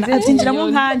bidukoncerna atinjiramo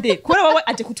nkande kora wowe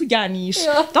aje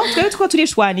kutujyanisha donc twebwe two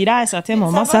turishwanira à un certain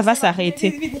moment ça va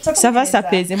s'arrêter ça va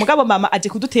s'apaiser mugabo mama aje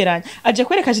kuduteranya aje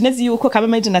kwereka Jenezi yuko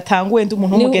kama je natanguye ndi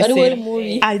umuntu w'umugese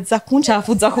aza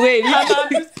kuncafuza kubera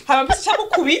habampisha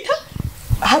mukubita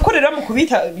hakorera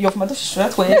mukubita yofuma dushishura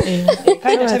twese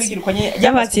kandi acabigirukanye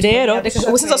yabati rero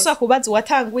ubusizo swa kubaza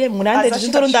watanguye munande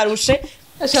ndoro ndarushe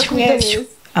mwebye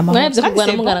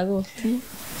kugwana mungarago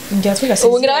ngira twigase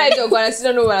ubu ngira baje kugwana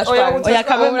sino no barashwana oya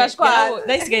kabashwana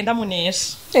ndayisigaye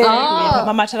ndamunesha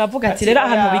mama aravuga ati rero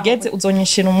ahantu bigeze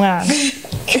uzonyishira umwana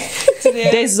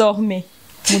désormais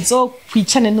muzo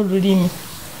kwicane n'ururimi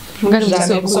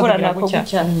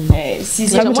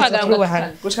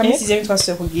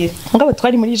ngabo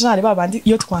twari muri genre babandi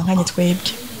iyo twankanye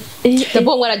twebwe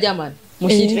ndabo mwararyamana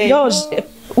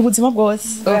ubuzima bwose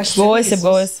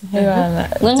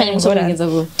mwankanye musobengeza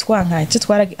go twankanye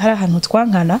hari ahantu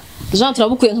twankana Jean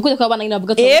turabukuye nk'uko kwabana nyina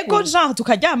bavuga ego Jean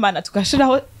tukaryamana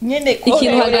tugashiraho nyene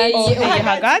ikintu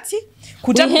hagati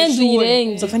kuja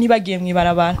mwihinduyire Sofa nibagiye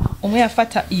mwibarabara umwe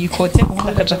yafata iyi kote undi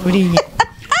akaja kuri iyi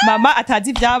mama atazi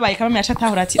ibyabaye kama yacha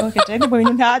tahura ati okay je ndi mu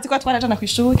bintu ntazi ko twarajana ku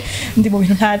ishuri ndi mu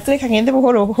bintu ntazi reka ngende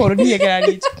buhoro buhoro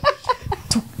niyegararije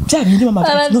bya bindi mama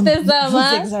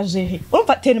baratesa exagere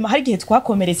umva tena hari gihe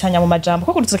twakomeretsanya mu majambo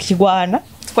ko kurutse kigwana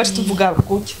twaje tuvuga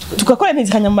gutya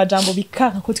tugakomeretsanya mu majambo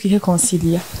bikanka ko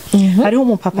twireconcilia hariho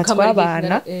mu papa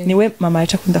twabana niwe mama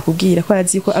yacha kunda kubwira ko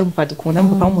yazi ko ari umupapa dukunda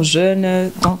umupapa mu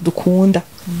jeune dukunda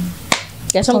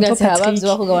yashambwe abavyo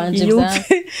bakugabanje bya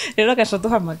rero gasho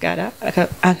duhamagara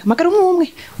akamagara umwe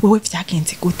wowe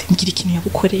vyagenze gute mbwira ikintu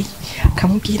yagukoreye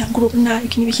akamubwira ngo urubona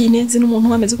ikintu bikineze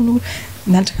n'umuntu wameze ko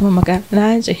nanje kamamagara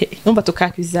nanje numva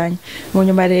tukakwizanya mu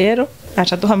nyuma rero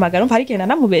acha duhamagara umva hari ikintu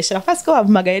namubeshera fasi ko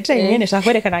bahamagaye je nyene shaka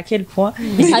kwerekana quel point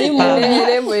ari mu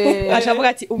mwe achavuga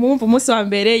ati umumva umunsi wa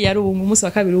mbere yari umunsi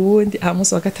wa kabiri uwundi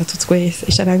umunsi wa gatatu twese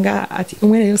isharanga ati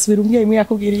umwe rero subira umwe imwe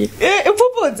yakubwiriye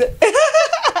upfupunze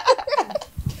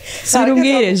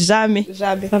Sirumbwire jamais.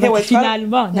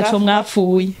 Finalement nacho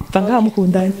mwapfuye. Banga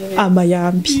mukundanye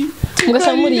amayambi.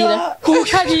 mugasamurira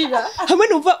Kukarira. Hamwe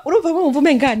numva urumva mwumva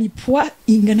umenga ni poids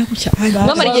ingana gutya.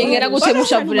 mama rigengera gute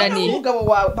mushavurani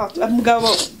mugabo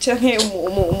canke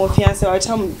umufiance wawe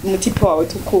cyangwa umutipe wawe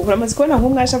tukura amaze kubona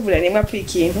nk'umwashavurani mwapfuye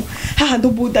ikintu hahandi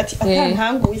ubuda ati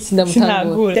atantanguye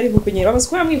sindamutangura byari gukunyera amaze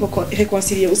kubona mwiko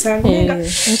reconcilier usanga umenga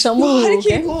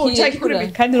mucamuruke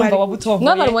kandi urumva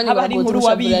wabutomboye. Abari inkuru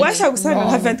wabi washaka gusanga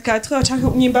nka 24 heures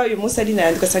canke nyimba uyu munsi ari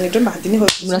nandi ugasanga ejo mahandi niho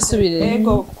murasubire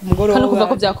ego ku mugoroba hano kuva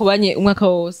ko byakubanye umwaka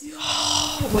wose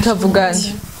mutavugana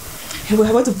Hebu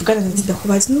haba tuvugana nzida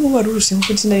kubazi n'ubu warurushe nko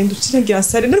kujina inducira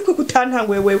ngira nuko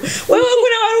kutantanguye wewe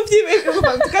ngura waruvyibe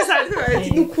kuba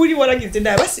tukasanzwe n'ukuri waragize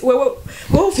nda basi wewe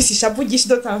ufise ishavu gishi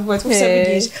dotanvuga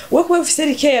tufise wewe ufise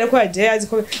rikera ko aje azi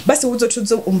ko basi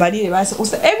uzocuzo umbarire basi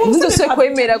usa ntuzose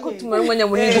kwemera ko tumara umwanya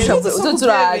munini dushavu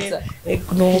uzozuraza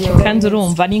kandi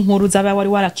urumva n'inkuru zaba wari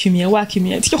wakimiye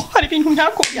ati hari ibintu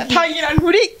ntako yatangira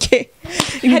nturike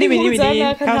hari ibintu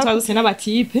kandi twaguse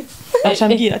n'abatipe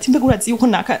acambwira ati mbega urazi yuko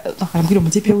akambwira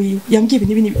umutipe wiwe yambwiye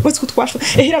ibintu ibintu bose ko twashwe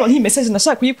raba nk'iyi message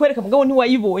nashaka kuyikwereka mugabo ni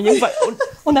wayibonye umva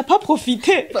on n'a pas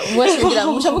profité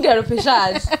mushamubwira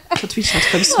repeshage twicara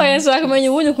tukabisoma oya nshaka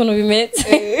kumenya ubundi ukuntu bimeze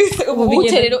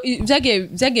gute rero vyagiye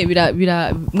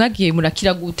mwagiye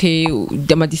murakira gute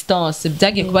ama distance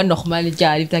vyagiye kuba normal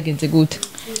ryari vyagenze gute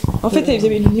en fait ivyo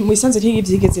bintu mu isanze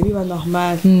ntibyigeze biba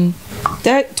normal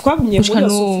twagumye muri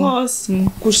souffrance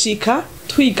gushika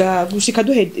twiga gushika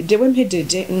duhejewe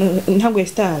mpejeje ntango ya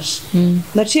stage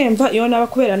naciye mva iyo naba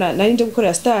kubera nari nje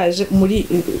gukorera stage muri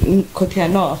côté ya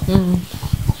nord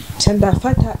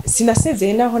ndafata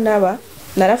sinasezeye naho naba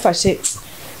narafashe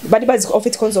bari bazi ko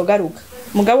ofite ko nzogaruka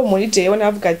mugabo muri jewe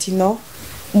navuga ati no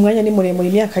umwanya ni muremure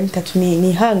imyaka 3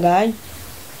 ni hanganye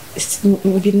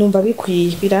binumva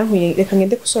bikwiye birankwiye reka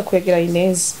ngende kusura kwegera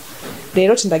Inez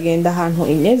rero ndagenda ahantu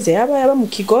Inez yaba mu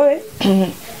Kigobe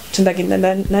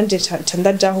ndagenda nanje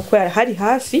ndajaho ko hari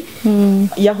hafi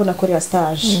yaho nakorera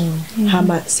stage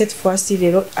hama cette fois-ci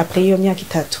rero après iyo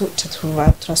myaka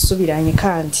 3 turasubiranye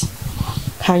kandi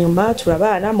hanyuma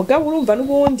turabana mugabo urumva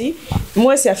nubundi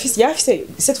mwese yafise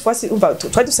cette fois-ci umva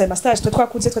twari dusaye ma stage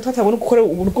twakuze twatabona gukora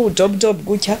uburwo job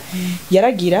gutya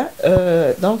yaragira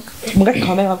donc mugabo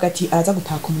kamera hagati araza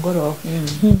gutaka umugoro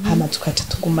hama tukaca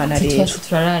tugumana rero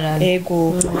turararana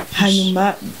ego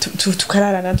hanyuma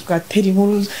tukararana tugatera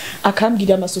inkuru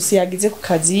akambwira amasosi yagize ku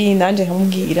kazi nanje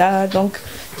nkamubwira donc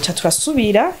cha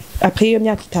turasubira après iyo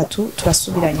myaka 3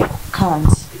 turasubiranye kandi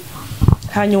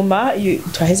hanyuma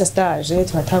turaheza stage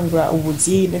turatangura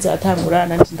ubuzi neza atangura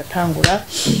nanje ndatangura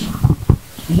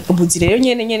ubuzi rero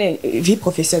nyene vie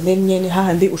professionnelle nyene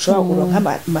hahandi ushobora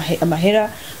kuronka amahera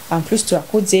en plus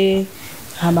turakuze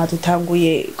hama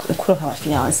dutanguye kuronka aba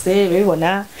fiancé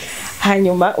bibona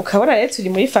hanyuma ukabona rero turi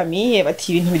muri famille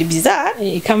bati ibintu biri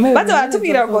bizarre baza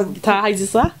baratubwira ngo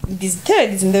tahaza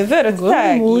 19h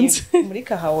tutagiye muri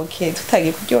karaoke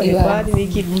tutagiye kuryoherwa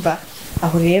n'ibigimba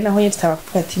aho rero naho nyine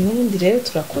tutabakuvuga ati n'ubundi rero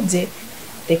turakuze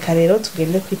reka rero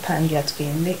tugende kwipangira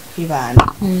tugende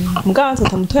kwibana mugabo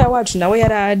tata mutoya wacu nawe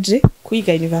yaraje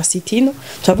kwiga university no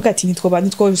turavuga ati nitwo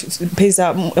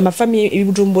peza amafamiye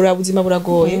ibibujumbura ubuzima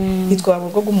buragoye nitwo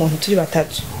barugo bw'umuntu turi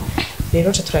batatu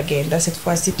rero cha turagenda cette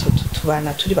fois-ci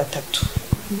tubana turi batatu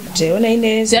jewe na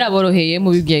Inez yaraboroheye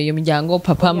mu bibwiye iyo miryango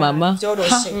papa mama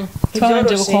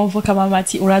twanje gukonvoka mama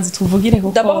ati urazi tuvugire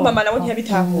kuko ndabo mama nawe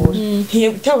ntiyabitahura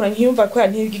ntiyabitahura ntiyumva ko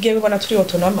ntigiye bibona turi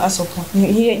autonome asoka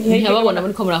ntiyababona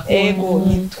muri ko murakora ego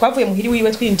twavuye muhiri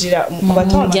wiwe twinjira mu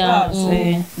batonga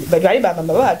bari ba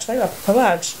mama bacu bari ba papa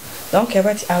bacu donc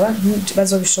yabati abantu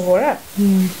bazobishobora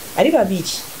ari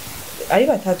babiri ari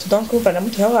batatu donc uva na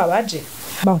muto yabaje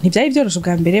ntibyari byoroshe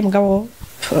bwa mbere mugabo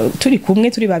turi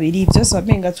kumwe turi babiri byose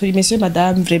bamenga turi monsieur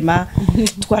madame vraiment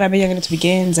twaramenye ngene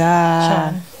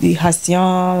tubigenza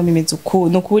ihasian mimezuku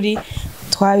nukuri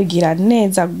twabigira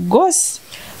neza gose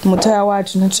umutoya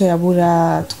wacu ntaco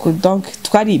yabura donc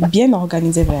twari bien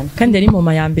organisé vraiment kandi ari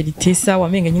mama ya mbere tesa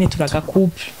wamenga nyine turaga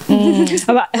couple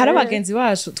hari abagenzi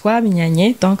bacu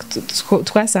twabinyanye donc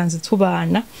twasanze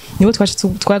tubana nibo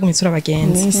twagumye tura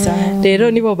abagenzi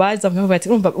rero nibo baza bati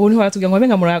umva ubu ntiwaratubwira ngo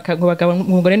wamenga muragabo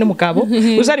umugore n'umugabo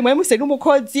ujari mwe muse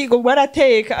n'umukozi ngo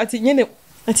barateka ati nyene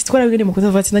ati twarabigene mu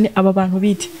kuzavuga ati nani aba bantu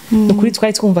bite nukuri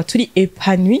twari twumva turi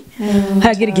épanoui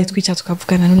hagera igihe twica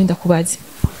tukavugana none ndakubaze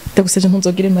ndagusije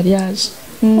ntuzogire mariage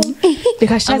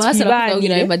reka shatse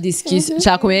bibangira ayo madiskisi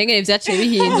cyakomeye ngene vyaciye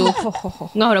bihinduka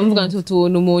mwahora muvugana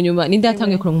tutuntu mu nyuma ninde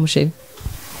yatangiye kuronka umusheri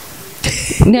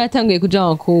ninde yatangiye kuja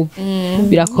mu couple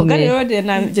birakomeye rero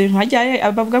nanje ntajyaye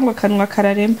abavuga ngo kanwa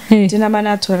kararema je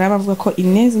namanatora bavuga ko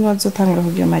Inez ntazotangura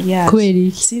kugira mariage kubera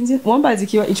iki sinzi wambaza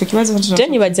ico kibazo je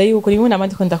nibaza yuko rimwe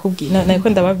namandi ko ndakubwira nako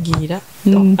ndababwira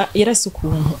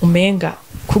yarasukuntu umenga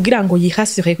kugira ngo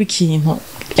yihasire ko ikintu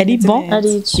ari bon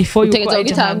il faut yuko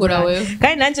bitangura wewe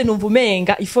kandi nanje numva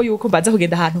umenga il faut yuko baza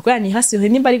kugenda ahantu kugira nihasire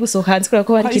nimba ari gusohoka hanze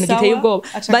kuko hari ikintu giteye ubwoba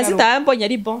bazi tambonye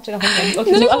ari bon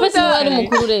ari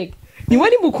mukuru rega ni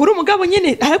wari mukuru mugabo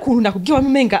nyene hari kuntu nakubwiye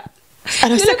wamenga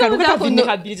arasaka nuko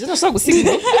vulnerabilité zo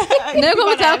gusiga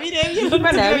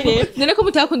nene ko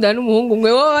mutakundana n'umuhungu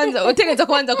mwe wobanza utegeza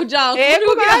kubanza kujana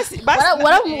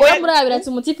waramurabira ati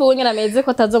umutipe wenyine ameze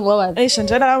ko atazomubabaza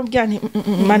shanje naramubwira nti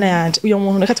mana yanje uyo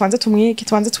muntu reka twanze tumwike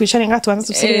twanze twicare nga twanze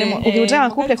dusubiremo ubwo ujana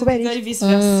couple kubera iki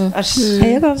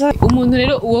umuntu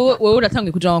rero wowe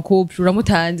uratangiye kujana couple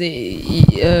uramutanze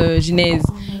Ginez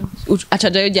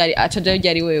acajayo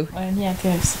ryari wewe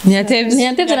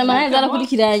ntiyatevye na maheza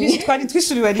arakurikiranye twari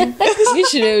twishuriwe rimwe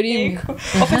twishuriwe rimwe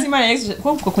ofite imana yesu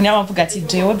kuko kunyama mvuga ati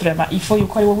jewe vraiment il faut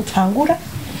yuko ari wowe utangura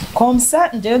comme ça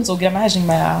njewe nzogira mariage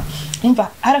nyuma yawe umva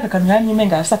hari akakantu yari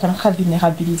umenga afite akantu ka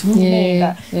vulnerability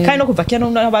umenga kandi no kuva kera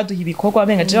n'abaduha ibikorwa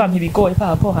umenga jewe bampa ibigoye par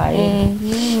rapport à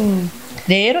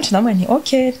rero tunamwe nti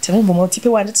okay turumva mu type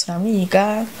wanje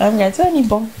turamwiga amwe ati ni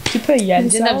bon tu peux y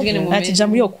aller ati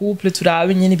jambo yo couple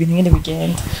turabe nyene ibintu nyene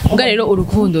bigenda ubwo rero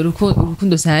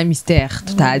urukundo c'est un mystère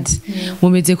tutazi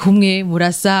mumeze kumwe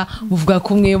murasa muvuga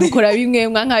kumwe mukora bimwe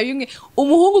mwanka bimwe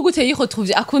umuhungu gute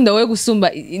yihotuvye akunda we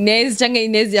gusumba Inez canke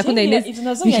Inez yakunda Inez ivyo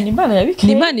nazo ya nimbana yabikora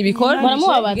nimana ibikora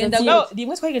baramubabaza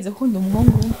rimwe twageze gukunda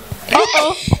umuhungu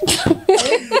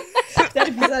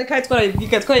byari bizarre kandi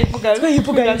twayivuga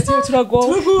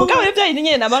turagowe mugabo rero byari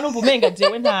nyene naba numva umenga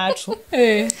jewe ntaco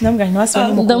nambwa ni wasi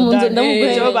wani mukunda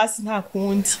jewe basi nta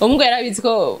kundi umwe yarabizi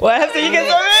ko wahafite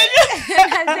yigeze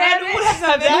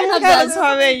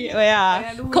wamenye oya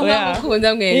ko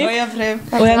mukunda mwe oya vraiment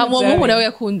nta muhungu nawe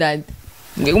yakundanye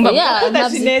yakunda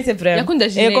Genese vraiment yakunda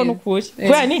Genese ego nukuri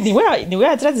kwa ni we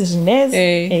atraze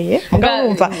Genese mugabo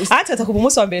umva ati atakuba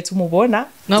umunsi wa mbere tumubona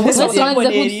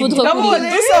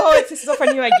dusohotse sizofa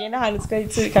nibagenda ahantu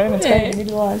twari kamwe twari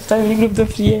muri wacu twari muri groupe de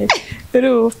prière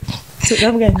pero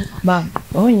turabwanye mama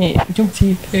onye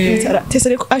byumvipe tese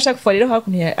reko ashaka kufa rero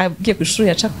hakuno agiye ku ishuri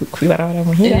yaca kubibarabara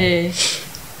muhira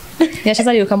yashaza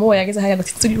ariyo kamubo yageze haya ngo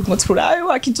turi ngo turabe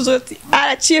wakituzoti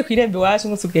araciye kwirembe wacu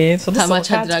ngo tugenze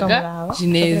tamacadraga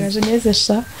Genese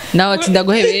sha nawe ati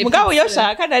ndaguhebeye mugabo yo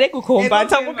shaka nare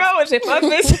gukombata mugabo je pas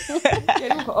fait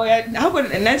oya ahubwo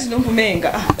naje numva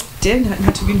umenga je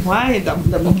ntatugira intwaye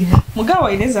ndamubwira mugabo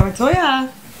Ineza batoya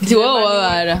ndi wowe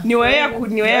wabara ni wewe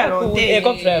yaronde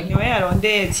ego frère ni wewe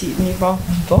yaronde ati ni bon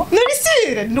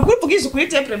nabisire nukuvugisha kuri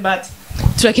temple bat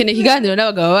turakeneye ikiganiro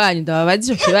n'abagabo banyu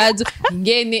ndababaza ico kibazo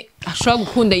ingene ashobora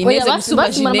gukunda Inez gusumba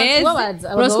Genese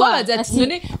uraswabaza ati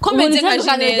none komenze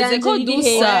nka Genese ko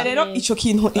dusa rero ico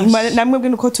kintu namwe bwe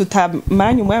nuko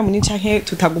tutamaranye umwanya munini canke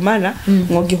tutagumana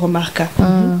ngo gihomarka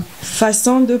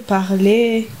façon de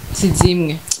parler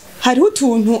zimwe hariho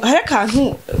utuntu hari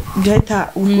akantu byahita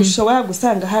ushobora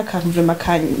gusanga hari akantu vraiment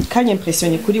kanye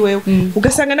impressionné kuri wewe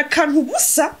ugasanga n'akantu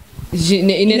busa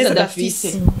Ineza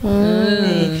adafise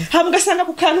hama ugasanga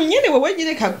ku kantu nyene wewe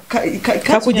nyene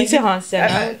ku difference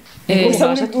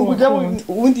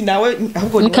ubundi nawe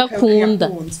ahubwo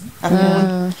nikakunda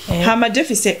hama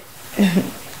jefise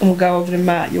umugabo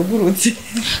vraiment yogurutse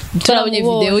turabonye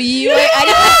video yiwe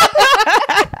ariko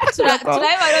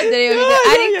turayibarondereye video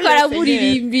ariko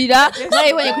araburirimbira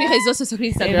narayibonye kuri réseaux sociaux kuri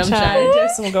Instagram cyane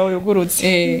umugabo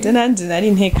yogurutse nanje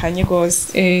nari ntekanye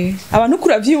gose abantu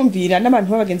kuravyumvira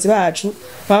n'abantu b'abagenzi bacu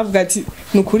bavuga ati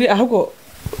nukuri ahubwo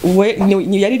we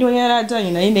yari niwe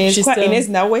yarajanye na Inez kwa Inez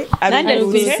nawe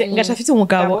abirutse ngaca afite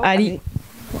umugabo ari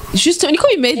juste niko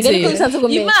bimeze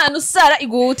imana usara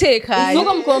igutekanye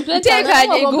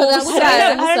utekanye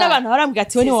igusara hari n'abantu barambwira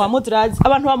ati we ni wamudrazi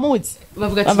abantu bamuzi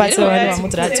bavuga ati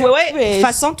wamudrazi wewe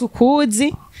façon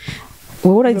tukuzi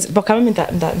wowe bakame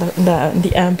ndi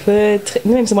un peu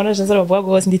même si moi je sais pas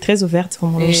gose ndi très ouverte pour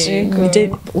mon je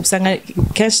usanga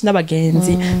kenshi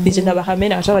n'abagenzi nije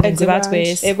ndabahamena acha abagenzi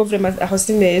batwese ego vraiment aho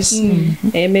simeje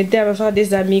m'aider à faire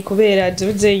des amis kubera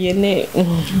je yene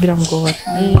biramugora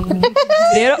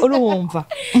rero urumva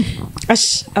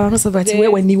abantu bavuga ati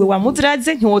wewe niwe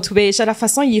wamudraze ntiwotubesha la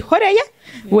façon yihoreye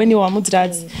we ni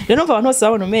wamudrazi rero numva abantu bose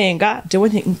babona umenga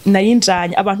jewe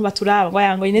nayinjanye abantu baturaba ngo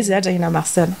yango Inez yajanye na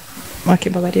Marcel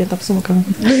makemba bari ndapsumuka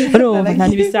urumva nta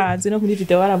nibisanzwe no kuri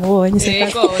video baramubonye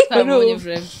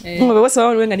bose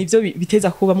babona umenga nivyo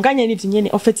biteza kuba muganye n'ivyo nyene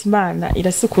ofete imana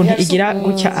irasi ukuntu igira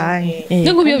gutya anye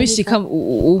ngo biyo bishika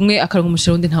umwe akaronka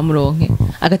umushero undi ntamuronke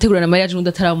agategurana mariage undi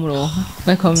ataramuronka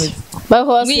bakomeze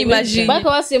bako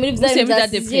basuye muri vya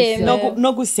depression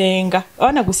no gusenga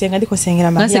abana gusenga ndiko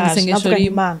sengera mariage avuga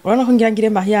imana urabona ko ngira ngire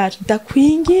mariage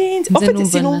ndakwinginze ofete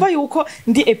sinumva yuko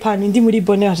ndi epani ndi muri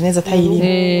bonheur Genese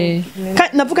atayirimo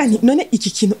navuga nti none iki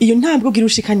kintu iyo ntambwe ugira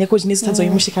ushikane ko Genese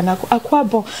utazoyimushikanako akwa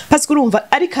bon parce que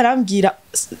urumva ariko arambwira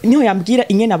niho yambwira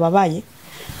inyene ababaye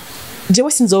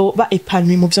jewe sinzoba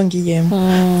epanoui mu byo ngiyemo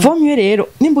vomye rero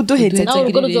nimba uduhetse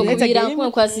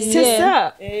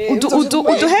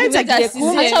uduhetsagiye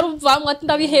kumva ati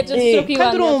ndabihevye tuziro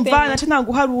kwibana kandi urumva naca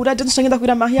nanguharura je nshaka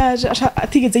ndakwira mariage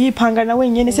atigeze yipangana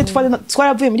wenyene cette fois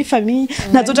twaravuye muri famille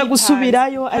ntazoja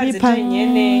gusubirayo ari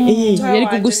panyene yari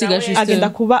kugusiga juste agenda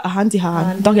kuba ahandi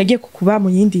hantu donc yagiye kuba mu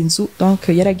yindi nzu donc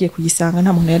yaragiye kuyisanga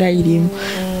nta muntu yarayirimo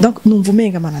donc numva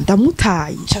umenga mana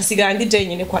ndamutaye nshasigaye ndi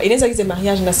jenyene kwa Inez agize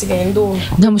mariage ndasigaye ndumva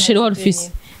nta musheri wa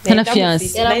rufisi nta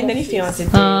fiance nari fiance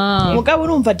mugabo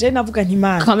urumva je navuga nti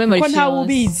mana ko nta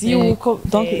ubizi yuko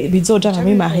donc bizoja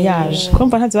muri mariage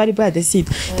kumva ntazo bari ba decide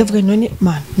ndavuga none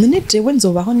mana none jewe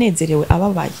nzobaho nezerewe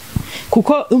ababaye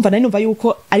kuko umva nari numva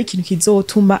yuko ari ikintu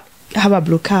kizotuma haba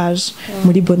blocage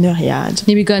muri bonheur yanje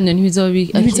n'ibiganiro ntibizoba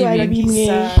Ntibizoba bimwe.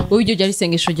 wowe iryo ryari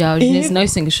isengesho ryawe Jeunesse nawe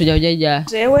isengesho ryawe ryari ryawe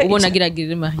Jewe ubona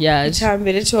agiragirira mariage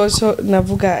icambere coco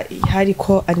navuga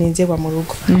hariko anezerwa mu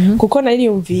rugo kuko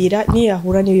nariyumvira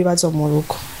niyahura n'ibibazo mu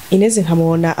rugo Ineze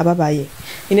nkamubona ababaye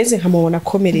Ineze nkamubona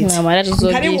akomeretse mariage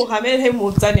uzogira. kari muhamere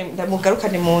muzane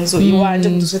ndamugarukane mu nzu iwanje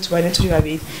muduswe tubane turi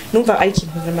babiri numva ari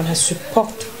ikintu vraiment nta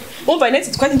support umva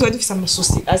Ineze twari dufise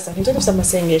amasusi asa ntitwe dufise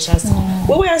amasengesho asa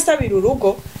wewe yasabira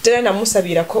urugo jana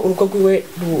namusabira ko urugo rwiwe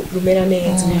rumera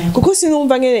neza kuko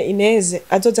sinumva ngene Ineze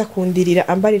azoza kundirira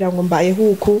ambarira ngo mbaye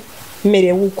huku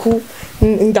merewe uku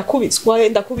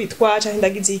ndakubitwa cyangwa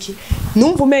ndagize iki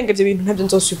numva umenge ibyo bintu ntabyo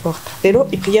nzosuporta rero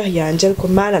iprière yanje ariko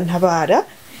mana ntabara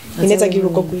Ineze agira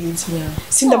urugo rwiza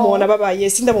sindamubona babaye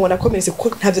sindamubona akomeretse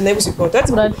kuko ntabyo nayo gusuporta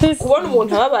kubona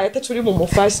umuntu ababaye atacuri mu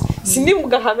mufasha sindi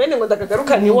mugahamene ngo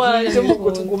ndakagarukana iwanje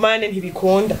mu tugumane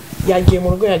ntibikunda yagiye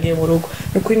mu rugo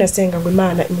nukuri nasenga ngo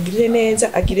Imana imugirire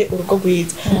neza agire urugo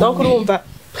rwiza naho kurumva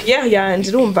prière yanje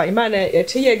urumva Imana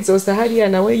yaciye exausa hariya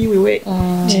nawe yiwiwe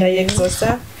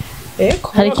exausa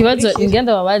hari ikibazo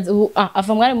ingenda babaza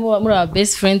ava mwari muri aba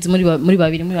best friends muri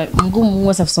babiri umwe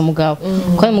wese afise umugabo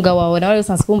ko ari umugabo wawe nawe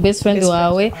usanzwe kuba best friend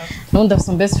wawe n'undi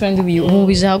afise best friend wiwe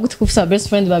umubija gute kufisa best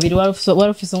friend babiri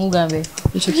wari ufise umugabo mbere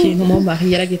ico kintu mu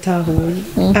Marie yaragitahuye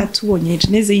atubonye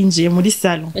Jeunesse yinjiye muri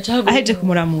salon aheje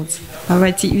kumuramutsa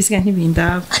abati ibisiga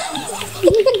ntibindaba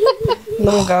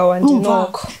n'umugabo wanje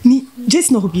noko ni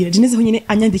Jesse no kubwira Jeunesse ho nyene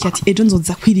anyandika ati ejo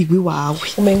nzoza kwirigwa iwawe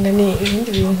umenga ni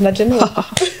ibindi bintu naje no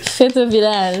fete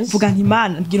village vuga nti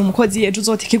Imana mbwira umukozi ejo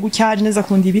uzoteke gutya Jeunesse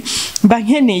akunda ibi mba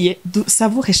nkeneye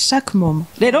savourer chaque moment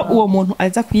rero uwo muntu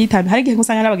aza kuyitana hari igihe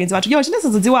ngusanga n'abagenzi bacu yewe Jeunesse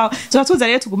zozi wawe zatuza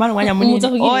rero tugumana umwanya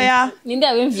munini oya ninde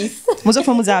yabimvise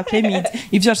muzopfa muza premid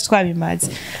ivyo twabimaze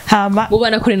hama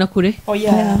mubana kure na kure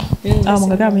oya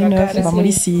mugagara muri neuf ba muri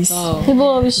 6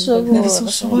 ntibo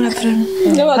bishobora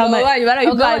n'abagabo banyu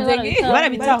barabipanze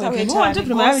barabitahuye n'uwanje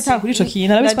vraiment yarabitahuye kuri ico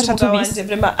kintu arabisha tubisa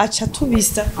vraiment aca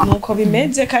tubisa nuko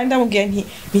bimeze kandi ndamubwiye nti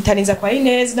bitaniza kwa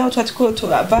Ineze naho twatiko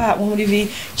turava muri vi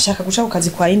shaka guca ku kazi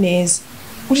kwa Ineze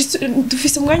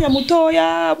dufise umwanya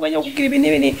mutoya umwanya wo kugira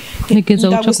ibintu ntegeza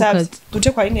guca ku kazi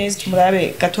duje kwa Ineze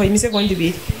tumurabe gatoya imisegonda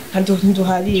ibiri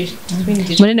nduharire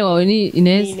munene wawe ni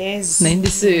Ineze na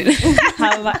indisure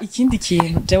haba ikindi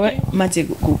kintu jewe maze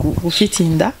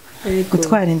gufitinda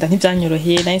gutwara inda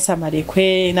ntivyanyoroheye nayo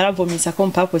samarekwe naravomisa ko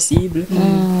mpa possible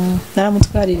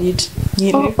naramutwaririje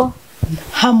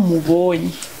hamubonye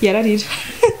yararira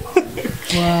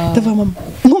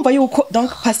nkumva yuko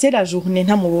donc passer la journée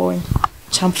ntamubonye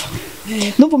campfa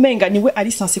numva umenga niwe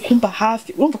ari sanse kumba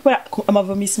hafi urumva kubera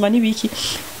amavomisima nibiki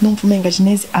numva umenga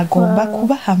Jeunesse agomba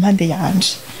kuba hampande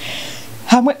yanje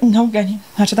hamwe nkavuga nti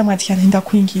ntaca ndamwatikana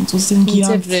ndakwinginze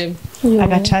uzingira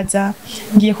agacaza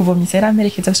ngiye kuvomisa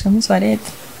yaramerekeza gushika muri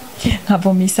toilette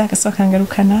nkavomisa agasohoka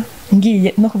kangarukana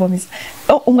ngiye no kuvomisa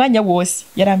umwanya wose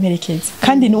yaramperekeza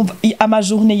kandi numva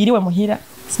amajourne yiriwe muhira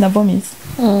sinavomisa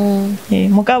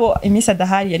mugabo imisi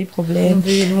adahari yari problème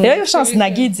rero yo chance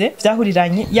nagize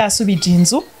vyahuriranye yasubije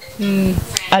inzu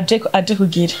aje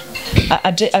kugira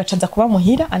aje acaza kuba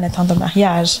muhira anatanda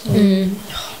mariage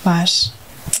basha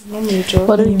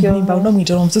no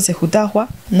mwijoro mvyutse kudahwa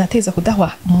nateza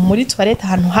kudahwa muri toilette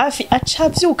ahantu hafi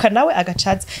acavyuka nawe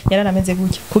agacaza yaranameze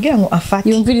gutya kugira ngo afate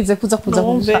yumvirize kuza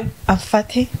kumva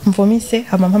afate mvomise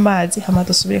hama amazi hama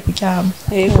dusubire kuryama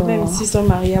même si son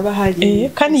mari aba hari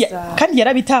kandi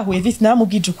yarabitahuye vite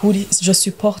naramubwije ukuri je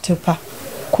supporte pas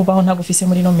kubaho ntagufise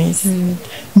muri no mezi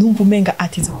numva umenga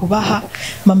atiza kubaha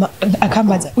mama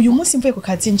akambaza uyu munsi mvuye ku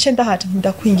kazi nce ndahaje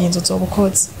ndakwinginze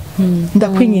uzobukoze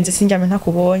ndakwinginze sinjyame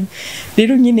ntakubonye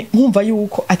rero nyine nkumva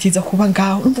yuko atiza kuba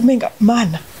ngaho numva umenga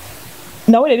mana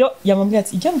nawe rero yamambwira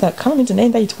ati igenda kama minje nayo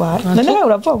ndayitwara none nawe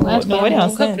uravoma no bari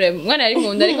hanse mwana ari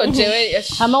mu nda ariko jewe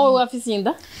hama wewe afise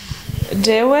inda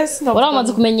jewe sino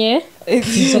uramaze kumenyera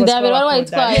ndabera wari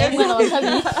wayitwaye mwana wa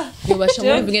kabiri yubasha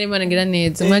muri bigene imana ngira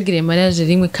neza mwagiriye mariage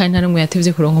rimwe kandi nta numwe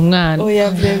yatevye kuronka umwana oya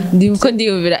vraiment ndiko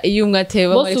ndiyumvira iyo umwe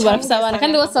ateba bose barafise abana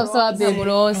kandi bose bafise bebe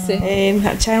murose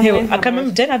nta cyangwa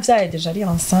akameme je navyaye deja ari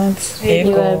enceinte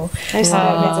ego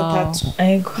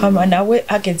ego hama nawe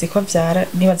ageze ko vyara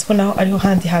nibaze ko naho ariho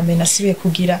handi hame nasubiye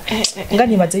kugira nga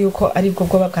nibaze yuko ari bwo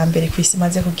bwoba bwa mbere kwisi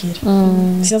maze kugira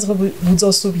sinazo ko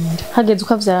buzosubira hageze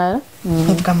ukavyara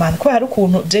avuga man ko hari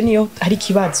ukuntu je niyo hari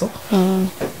kibazo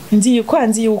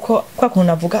nzi yuko kwa kuntu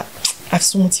navuga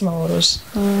afise umutima woroshe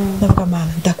navuga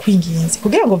mana ndakwinginze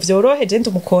kugira ngo vyorohe je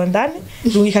ndumukondane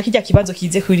ruhika kijya kibazo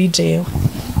kize kuri jewe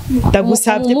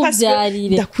ndagusabye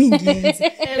Mumuvyarire.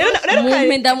 ndakwinginze rero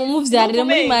Mumpe ndamumuvyarire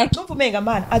muri make. Nuvumenga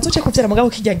mana azoce kuvyara mugabo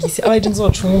kijagise abaje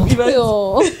nzocunga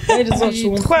Yo. abaje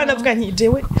nzocunga kwa navuga nti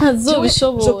jewe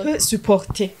Ntazobishobora. je peux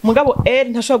supporter mugabo elle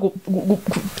ntashobora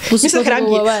Gusubiza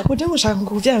karangiye ububabare. muje ngushaka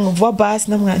kuvyara ngo voix basse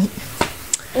namwana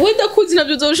wenda kuzi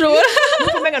navyo uzoshobora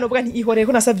nuvumenga novuga nti ihoreye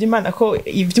ko nasavye imana ko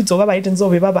ivyo uzobabara ejo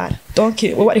nzobibabara donc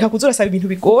wowe reka kuzurasaba ibintu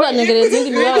bigoye Uranyegereza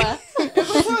izindi mibabara.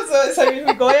 saba ibintu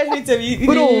bigoye n'ivyo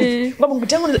urumva ngo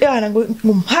nguje ngo yana ngo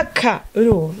mpaka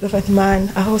urumva ndafata imana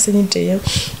aho hose ninjeye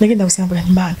nagenda gusanga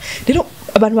imana rero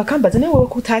abantu bakambaza nawe wowe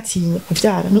kutatinye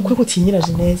kuvyara no kuri kutinyira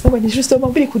Genese ngo ni juste mo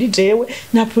biri kuri jewe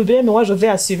nta problème moi je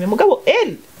vais assumer mugabo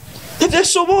elle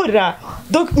ntashobora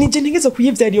donc nije ntegezo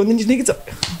kuyivyara iyo nije ntegezo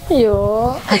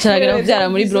Yo. hacaragira kuvyara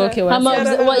muri bloke wa Hama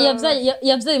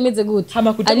yavyaye imeze gute?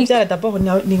 hama kuja kuvyara d'abord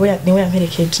niwe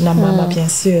yamperekeje na mama bien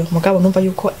sûr mugabo numva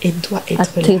yuko elle doit être là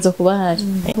Ategerezwa kuba hari.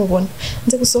 mubona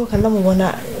nze gusohoka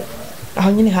ndamubona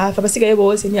aho nyine hafi abasigaye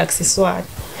bose ni accessoire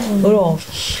urumva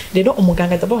rero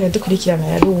umuganga d'abord yadukurikirana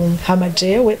yarumwe hama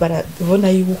jewe barabona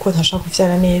yuko ntashaka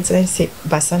kuvyara neza nse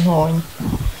basa ntonye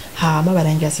hama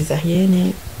barangira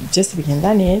césarienne byose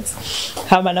bigenda neza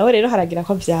hama nawe rero haragira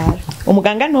ko vyara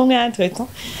umuganga ntumwe yantweto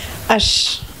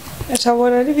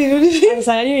acabona ari ibintu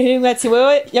asanga ari ibintu ati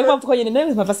wewe yagomba ko nyene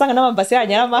nawe mpafasanga n'amambase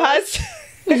yanyara amahasi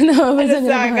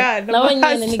Nawe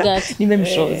nyene ni gati. ni même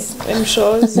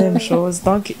chose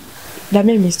donc la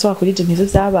même histoire kuri je nizo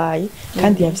vyabaye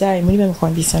kandi yavyaye muri même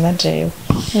condition na jewe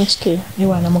Okay.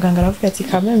 niwana muganga aravuga ati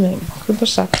kameme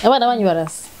kudoshaka Abana banyu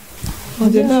barasa.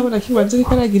 nje ndabona kibanje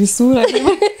ariko aragira isura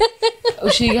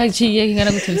ushiga ciye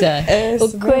kingana gutuvyara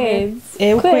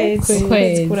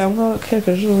ukwezi kuramwo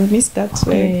quelque jours ni stats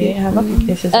hama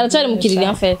kugefeza Aracari mu kiriri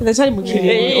en fait. ndacari mu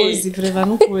kiriri ozi vraiment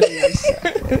n'ukuri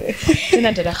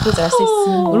tena ndarakuza asesi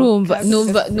urumva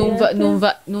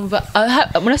numva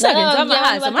murasagenza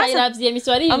amahasa Batayiravye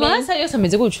emission ari amahasa yose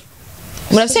ameze gutyo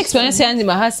murafise experience yandi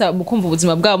mahasa mukumva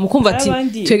ubuzima bwabo mukumva ati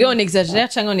Abandi. twege on exagère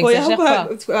canke on exagère pas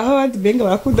aho abandi benga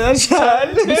barakunda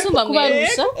cyane musumba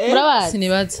kubarusha. Murabazi.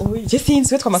 sinibaza je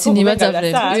sinzi twa makuru sinibaza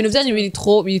vraiment ibintu byanyu biri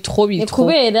trop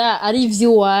Kubera ari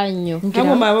ivy'iwanyu.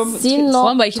 Sino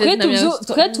Wambaye ikirezi na mirongo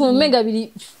twe tumumenga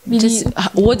biri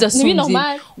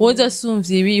normal. woza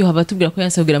asumvye ibi yohava tubwira ko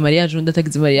yansabwira mariage undi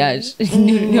atagize mariage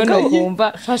niho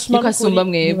nokumva niko asumba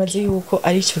mwebwe nibaze yuko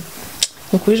ari cyo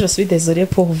nukuri je suis désolée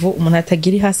pour vous umuntu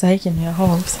atagiri hasi aho ikintu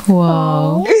yahomvye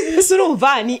wow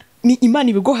surumva ni imana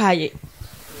ibigohaye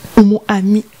umu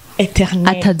ami éternel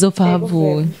atazopfa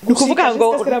havuye nukuvuga ngo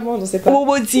ubu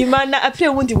buzima na après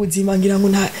ubundi buzima ngira ngo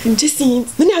nta nje sinzi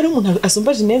none hari umuntu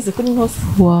asumba Genese kuri ntose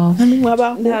wow nta numwe aba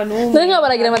nta numwe Nari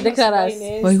nkabaragira amadekarasi.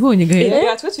 wabibonye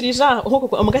gahe twe turi genre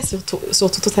nkuko amugasi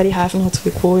surtout tutari hafi nko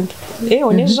tubikunda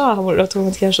on est genre la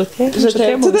tundi ya jote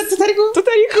tutari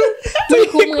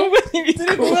kumwe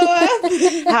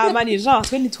hama ni genre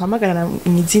twe nitwamagarana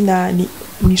mwizina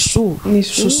ni shu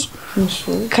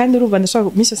kandi urumva ndashaka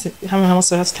misi yose hamwe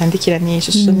n'amasore tutandikira ni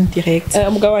shusho ni direct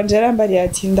umugabo wanje yarambariye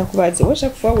ati ndakubaze wowe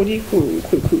ushaka kuba uri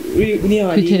uri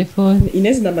ku telefone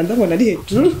Inez ndabona ari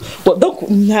hejuru donc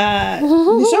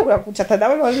nishobora kuchata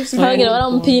nawe Bagira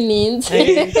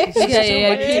baramupininze.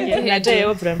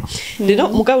 najeyo vraiment rero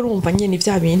umugabo urumva nyene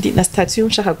vya bindi na statut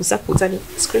nshaka gusa kuzana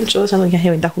screenshot cyangwa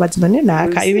nkahewe ndakubaza none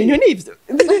naka ibintu nivyo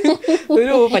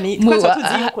urumva ni twaza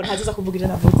tuzi yuko ntazoza kuvugira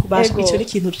na vuba bashwe ico ni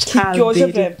ikintu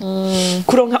cyambere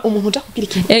kuronka umuntu uja kugira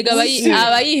ikintu ega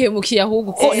abayihemukiye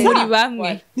ahubwo ko muri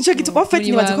bamwe nico gitu en fait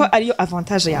nibaza ko ariyo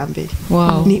avantage ya mbere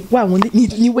wow ni wa wundi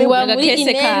ni wewe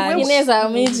Agakese kawe. Ineza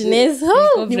muri Genese.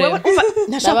 ni wewe umva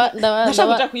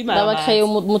nashaka kuja kwimana Ndabakaye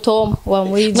umutomo wa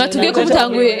muri mwatubwiye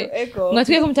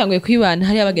ko mutanguye kwibana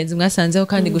hari abagenzi mwasanzeho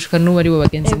kandi gushika n'ubu ari bo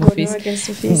bagenzi mufise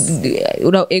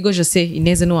ego je sais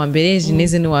Ineze no wa mbere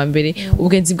Genese no wa mbere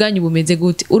ubugenzi bwanyu bumeze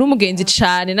gute uri umugenzi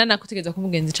cane nanakutegeza ko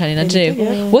umugenzi cane na jewe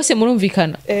bose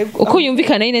murumvikana uko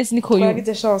yumvikana Ineze niko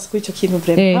twagize chance kuri ico kintu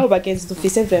vraiment abo bagenzi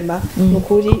dufise vraiment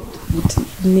nukuri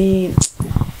ni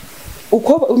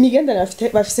uko imigendana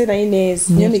bafise na Inez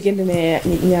niyo migendana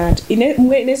nyanja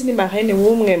Inez ni marraine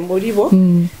wumwe muri bo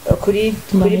kuri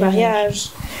mariage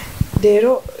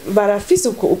rero barafise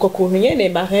uko kuntu nyene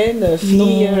marraine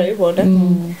fille ubona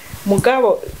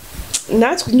mugabo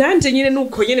nanje nyene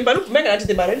nuko nyene mba nukumenga nanje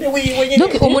de marraine wiwe nyene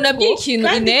donc umuntu abwiye ikintu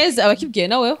Inez abakibwiye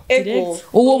nawe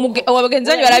uwo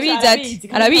abagenzi banyu barabizi ati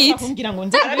arabizi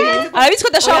ko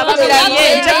adashobora kubwira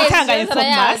nje gutanga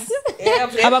information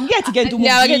abambwiye ati genda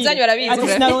Abagenzi banyu barabizi, ati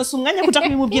bra. sinaronse umwanya kuja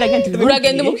kubimubwira genda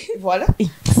Uragenda Voilà.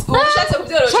 Ushatse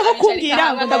kubyorosha shaka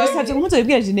kubwira ngo ndagusabye ngo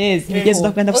ntuzobibwire Jeunesse nigeze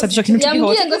ndakugenda gusabye ico kintu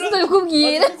yambwiye cy'igihota ngo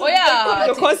sinzabikubwira oya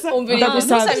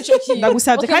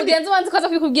ndagusabye kandi mugenzi wanjye ko aza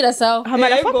kubikubwira sawa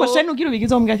hamara fa prochaine ugira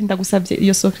ubigize umbwira ati ndagusabye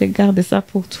iyo secret garde ça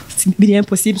pour toi biri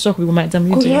impossible so kubigumana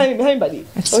muri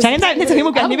je cyane ndetse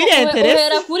kimubwira ntibiri interesse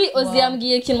uhera kuri ozi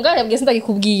yambwiye ikintu mugabo yambwiye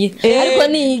sindagikubwiye ariko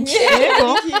ni iki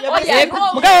yego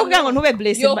mugabo kugira ngo ntube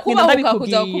blessé ngenda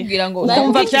ndabikubwiye kubwira ngo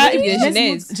ukumva bya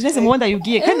Jeunesse Jeunesse mu wanda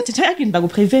yubwiye kandi cyane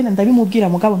ndaguprevene ndabimubwira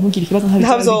mugabo ntugire ikibazo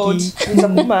Ntabzoje.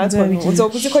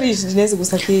 Uzokuzi ko ari Jeunesse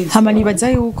gusa kizi. hama nibaza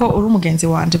yuko uri umugenzi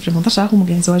wanje vraiment ndashaka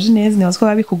umugenzi wa Jeunesse nibaza ko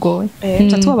babikugoye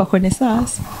tuba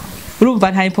connaissance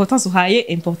urumva nta importance uhaye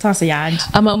importance yanje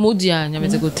amamudi yanyu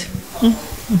ameze gute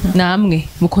namwe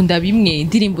mukunda bimwe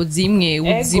indirimbo zimwe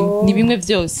ubuzima ni bimwe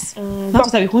byose ntabwo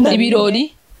tutabikunda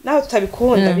ibirori Naho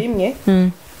tutabikunda bimwe.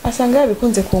 Asanga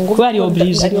yabikunze ku ngufu. kuba ari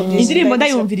oblige indirimbo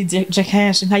ndayumvirije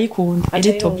kenshi ntayikunda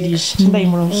ari oblige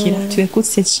ndayimurungikira tu écoutes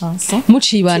cette chanson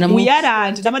mucibana mu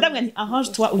uyaranje ndamadamwe nti arrange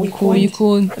toi uyikunda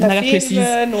uyikunda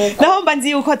ndagaprecise naho mba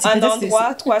nzi yuko ati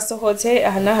Endroit twasohotse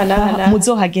aha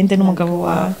muzohagende n'umugabo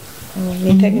wawe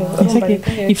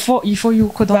il faut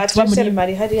yuko tuba muri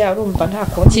mari hariya urumva nta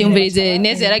konti. kiyumvirize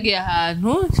neza yaragiye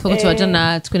ahantu twako tubaja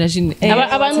natwe na Jine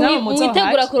abantu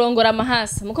mwitegura kurongora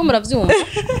amahasa muko muravyumva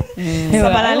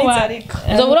Sabaranitse ariko.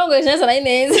 nzoburongoye neza nayo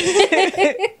neza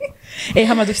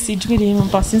hama dufise ijwi rimwe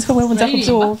mba sinzi ko mwewe nza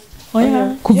kuvyumva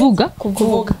oya kuvuga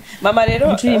Kuvuga. Mama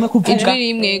rero ijwi rimwe kuvuga ijwi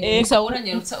rimwe gusa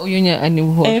uranyarutsa uyu ni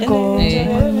buhoro ego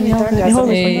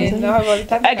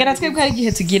agana twebwe hari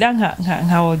igihe tugira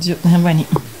nka audio nkambani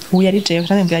uyu ari jewe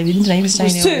kandi mbwa ibindi nayo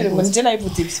bisanye ngo nje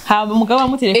nayivuze ibyo. ha umugabo wa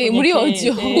mutelefone muri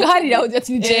audio hari audio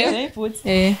ati ni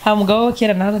jewe ha umugabo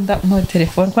kera naranda no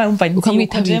telefone kwa umva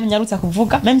Ukamwitabira. je nyarutsa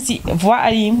kuvuga même si voix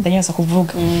ari imwe ndanyarutsa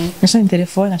kuvuga nashanye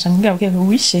telefone acha ngira bwe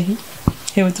wishe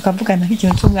hewe tukavugana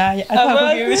nk'ikintu cy'umwanya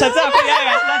atavuga bishatse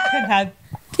akora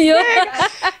yo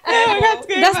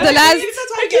that's the last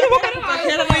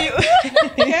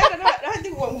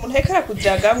umuntu hekara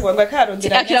kujaga ngo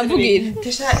akarondera akiravugira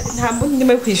nta muntu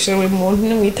ndimo kwishura buri muntu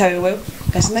n'umwitabe wewe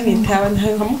gasina nkitaba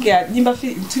nkamubwira nimba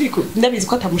turiko ndabizi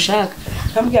ko atamushaka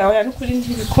nkamubwira oya n'ukuri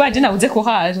ntiri kuba je nabuze ko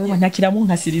haje nyakira mu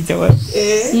nkasirize wewe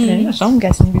nashaka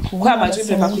ngasi nibikunda kwa majwi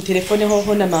biva ku telefone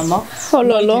hoho na mama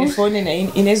telefone na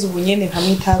Inez ubunyene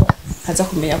nkamwitaba kaza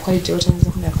kumenya ko ari jewe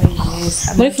cyangwa kumenya ko ari Inez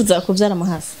murifuza kubyara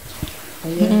amahasa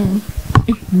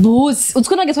buzi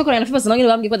utwo nage twakorana na Fibas nangire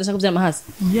bambwiye ko adashaka kubyara amahasa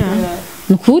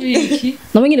nukuri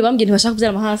nabo nyine bambwiye ntibashaka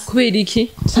kubyara amahasa kubera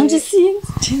iki nanje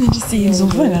sinzi sinzi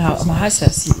umvana amahasa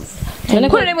si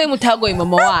ko rero mutagoye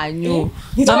mama wanyu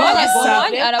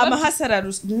amahasa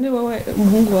ararusha ni wowe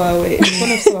umuhungu wawe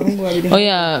ubona ufite abahungu babiri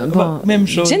oya bon même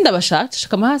chose je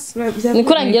ndabashaka amahasa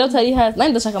niko rangira utari hasi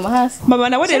nandi ndashaka amahasa mama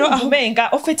nawe rero aho ahubenga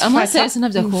ofete amahasa yose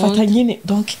ntavyakunda fata nyine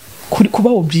donc kuba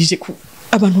oblige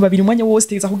abantu babiri umwanya wose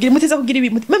tegeza kugira muteza kugira ibi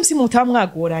même si mutaba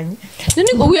mwagoranye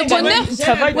ubuye bonne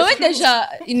wewe deja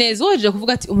Inez woje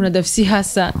kuvuga ati umuntu adafisi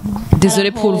hasa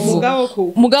désolé pour vous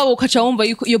mugabo ukaca wumva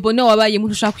yuko iyo bonne wabaye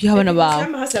umuntu ushaka kuyihabana bawe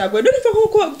amahasa aragoye none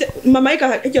nkuko mama yiga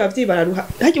hajya abavyeyi bararuha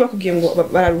hajya bakubwiye ngo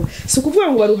bararuha si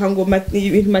ukuvuga ngo baruha ngo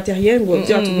ibintu materiel ngo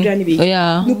byatugurira n'ibiki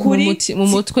oya mu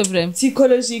mutwe vraiment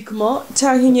psychologiquement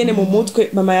cyangwa nyene mu mutwe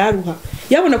mama yaruha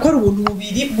yabona ko ari ubuntu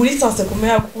bubiri buri sanse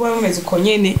kumenya kuba bameze uko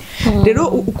nyene rero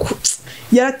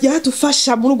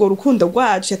yaradufasha muri urwo rukundo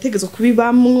rwacu yategezwe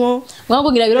kubibamwo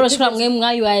mwakugira biroroshye mwe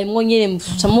mwayibaye mwo nyene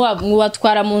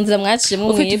mubatwara mu nzira mwaciye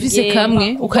mwe ufite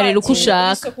kamwe ukarera uko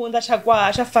ushaka sekunda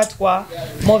chagwasha fatwa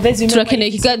mauvaise humeur turakeneye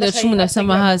ikiganiro cy'umuntu afite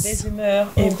amahasa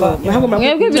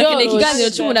mwebwe turakeneye ikiganiro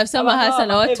cy'umuntu afite amahasa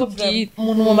nawe atubwire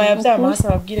umuntu mama yabyara amahasa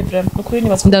babwire vraiment ukuri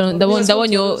nibaza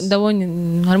ndabonye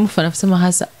hari umufana afite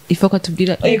amahasa ifa ko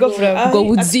atubwira ubwo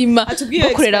buzima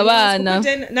bakorera abana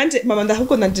nanje mama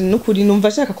ndahubwo nanje n'ukuri numva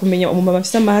ashaka kumenya umumama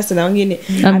afite amahasa nawe nyine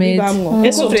abibamwo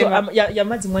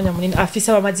yamaze umwanya munini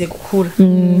afise abamaze gukura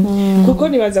kuko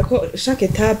nibaza ko chaque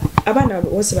étape abana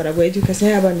bose baragoye education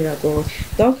y'abana iragoye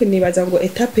donc nibaza ngo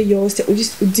étape yose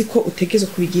uzi ko utegezwe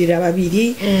kubigirira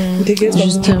babiri utegezwe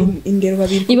indero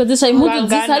babiri ibadesha impuzu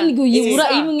zisa n'iguyibura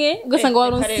imwe ugasanga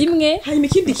waronse imwe hanyuma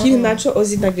ikindi kintu naco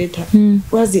ozi na Greta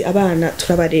wazi abana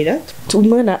turabarera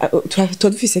umwana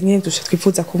dufise nk'ene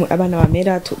twifuza ko abana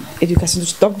bamera education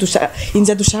donc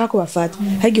inzira dushaka ko bafata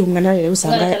hagiye umwana rero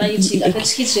usanga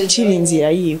ciri inzira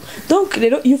yiwe donc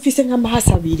rero iyo ufise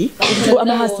nk'amahasa abiri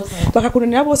amahasa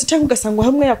bakakunanira bose cyangwa ugasanga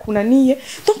hamwe yakunaniye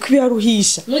donc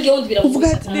biraruhisha uvuga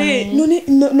ati none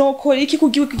nokora iki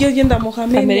kugenda mu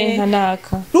kamere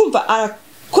nkanaka rumva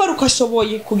arakora uko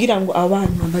ashoboye kugira ngo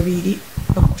abana babiri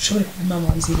ushobore kuba mama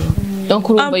wizirimo donc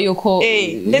urumva yuko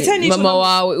ndetse n'icyo mama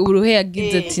wawe uruhe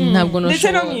yagize ati ntabwo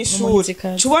ndetse no mwishuri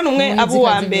cubona umwe abo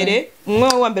wa mbere umwe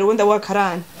wa mbere wundi wa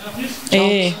karani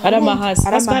ari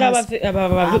amahasa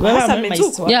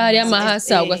ya hari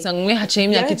amahasa ugasanga umwe haciye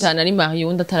imyaka 5 ari mahi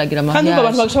undi ataragira mahi kandi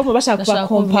abantu bagashobora bashaka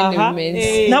kubakompaha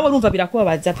nawe urumva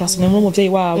birakubabaza personnellement umuvyeyi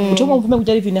wabo uco mwumva umenye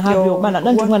ujya rivine havyo mana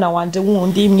nanje umwana wanje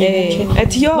wundi imwe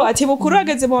ati bukuru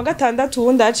ageze mu wa gatandatu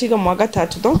wundi aciga mu wa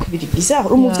gatatu donc biri bizarre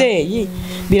umuvyeyi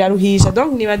biraruhisha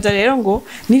donc nibaza rero ngo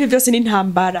nibi byose ni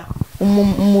ntambara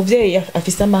umuvyeyi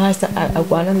afise amahasa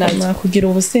agwana nayo kugira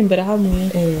ubusembera hamwe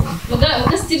muga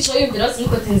still show yumvira basi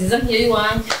nuko tenziza nkiyo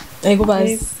yiwanje ego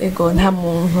basi ego nta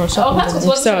muntu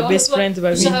ushaka best friend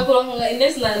babiri ushaka kuronka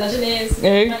Ines na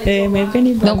Jeunesse mwebwe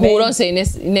ni donc uronse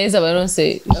Ines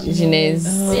abaronse Jeunesse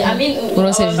I mean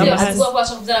uronse Jeunesse kuba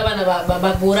bashaka kubyara abana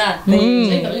bagora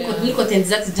niko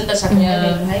tenziza ati ndashaka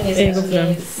ego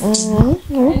vraiment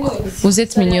vous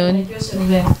êtes mignonne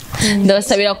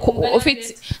ndabasabira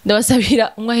ufite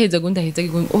ndabasabira umwe aheza gundi aheza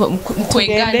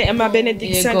kwegane ama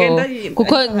benediction agenda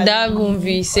kuko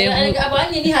ndabumvise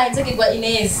abanye ni hanze kigwa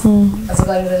Ines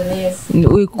azaganira Ines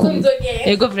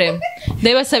ego vraiment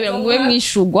ndabasabira ngo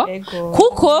mwishugwa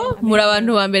kuko muri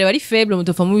abantu ba mbere bari faible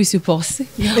mutopfa mu bisuporse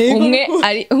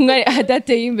umwe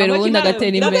adateye imbere undi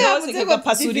agatera imbere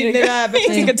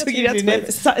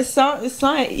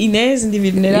sans Ines ndi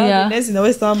vulnerable Ines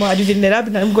nawe sama ari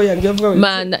vulnerable ntabwo yavuga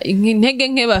mana intege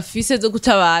nke bafise zo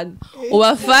gutabana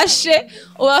ubafashe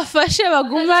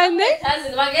bagumane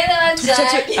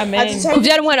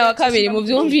kubyara umwana wa kabiri mu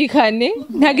byumvikane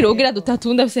ntagire ugira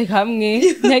dutatu ndafise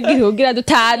kamwe ntagire ugira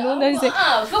dutanu ndafise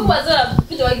fuko bazora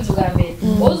kujya wagize ubwa mbere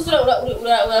uzura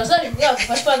urazari bwa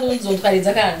gufashwa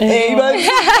n'unzotwariza kandi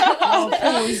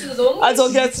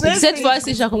azongera cette fois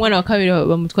ci shaka umwana wa kabiri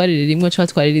bamutwarire rimwe cyo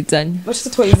batwaririzanye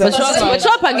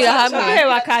bapangira hamwe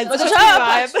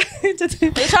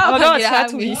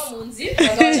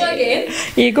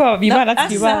yego bibana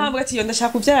twibana ahambwa ati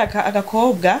ndashaka kubyara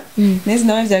agakobwa neza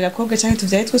nawe bya agakobwa cyangwa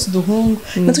tuvyaye twese duhungu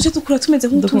natuje dukura tumeze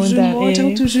nk'utujumo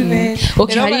cyangwa utujube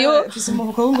okay hariyo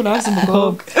umukobwa nawe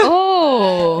umukobwa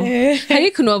hari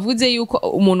ikintu wavuze yuko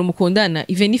umuntu mukundana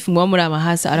even if mwa muri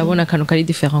amahasa arabona akantu kari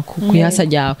different ku ihasa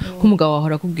ryawe nk'umugabo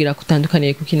wahora kubwira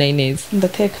kutandukaniye kuko ina Ineza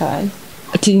ndatekanye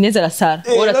ati Ineza arasara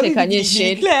uratekanye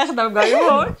sheri Claire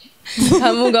ndabwayo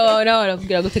umugabo wawe nawe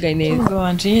arakubwira gutega Ineza umugabo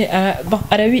wanje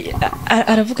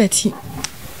aravuga ati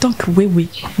donc wewe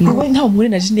ntawe muri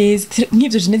na Jeunesse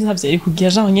nk'ivyo Jeunesse ntabyo yari kugira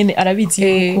genre nyene arabizi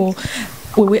yuko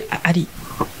wewe ari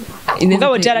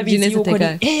Ineza jarabizi yuko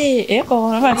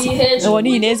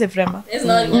ni Ineza vraiment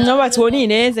no batoni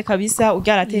Ineza kabisa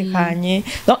ugaratekanye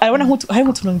donc arabona hari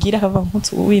nk'utunungira akava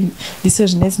nk'utu win diso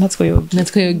Jeunesse natwo yogira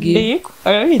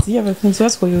arabizi yabakunze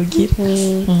batwo yogira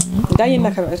ngaye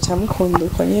nakabaca mukondo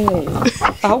ko nyene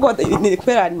ahubwo ni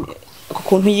kubera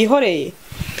ukuntu yihoreye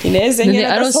Ineza nyene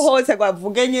asohotse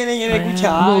gwavuge nyene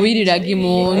gucya ngo wiriraga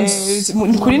imunsi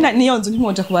kuri niyo nzu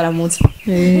ntimonja kubaramutsa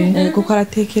kuko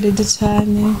aratekereje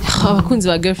cyane abakunzi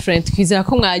ba girlfriend twizera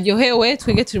ko mwaryohewe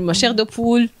twege turi mu chair de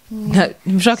poule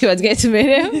ntushaka kwibaza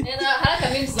tumerewe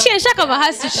nshaka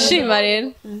amahasi shima rero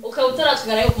ukawutara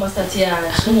tugana yo ku masitati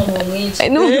yacu n'umuntu wamwica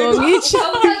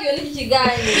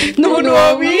n'umuntu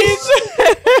wamwica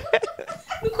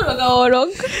bikuraga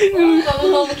horoga umuntu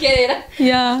mukerera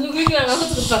ya n'ubwira ngo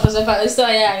tudufataje pa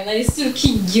histoire yawe nari suri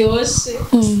kiryoshe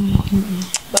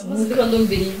bavuze ko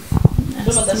ndombiri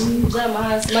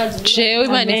jewe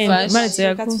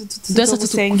manifashe dose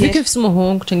tutukuke ufise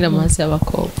umuhungu cengira amahasi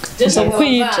y'abakobwa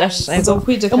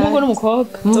nzokwica umuhungu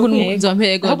n'umukobwa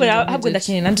ahubwo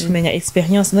ndakeneye nanje kumenya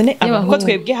experience none ko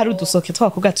twebwe hari udusoke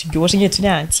tw'abakobwa turyoshe nyine turi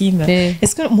intime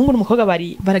est-ce que umuhungu n'umukobwa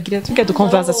baragira tugira du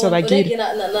conversation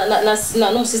bagira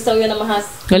na no sister wiwe n'amahasi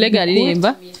olega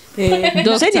aririmba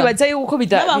Dr. Baza yuko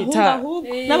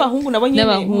n'abahungu nabo nyine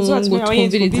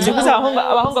twumviriza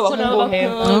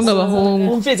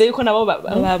abahungu umviriza yuko nabo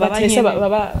batesa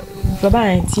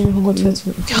baba intime nkuko twese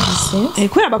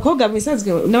kubera abakobwa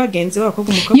bisanzwe n'abagenzi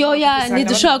b'abakobwa umukobwa yoya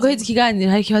ntidushobora guheza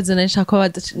ikiganiro hari ikibazo nashaka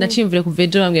nacimvire ku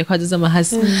vejo bambwiye ko aduze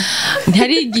amahasi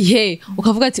ntihari igihe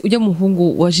ukavuga ati ujya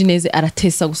muhungu wa Jeunesse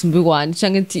aratesa gusumba iwanje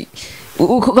canke ati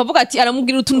ukavuga ati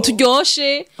aramubwira utuntu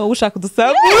turyoshe wowe ushaka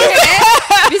udusaba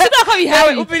bivuga ko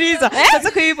bihari upiriza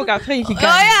aza kubivuga kuri iki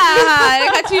kiganiro oya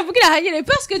reka tubivugira hanyine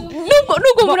parce que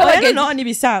nubwo muri abagenzi non ni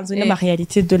bisanzwe ni ma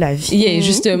réalité de la vie yeah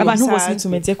justement abantu bose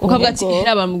tumeze ko ukavuga ati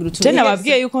aramubwira utuntu je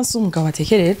nababwiye yuko nsi umugabo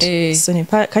atekereje ce n'est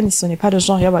pas kandi ce n'est pas le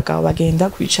genre y'abagabo bagenda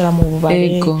kwicara mu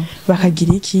bubare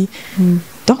bakagira iki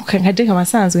donc nkaje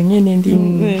nkamasanzwe nyene ndi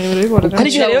urabibona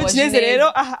ari rero Wabonye kineze rero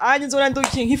anye nzora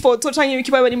ndukiye nk'ifoto canke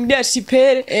ibiki bari muri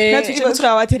archipel natwe cyo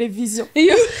turaba televiziyo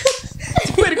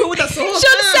kweri ko mudasohoka Je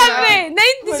le savais,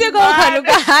 nari ndize ko kantu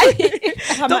gahari.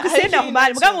 donc c'est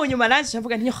normal mbwa mu nyuma nanje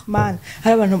ndavuga nti man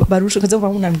hari abantu barusha kaza kuva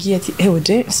munambwiye ati ewe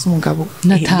je si umugabo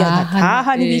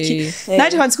nataha nibiki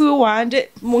naje hanzwe wanje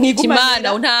nkiguma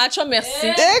Kimana ntaco merci.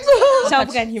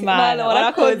 ndavuga nti man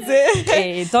warakoze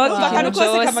donc akantu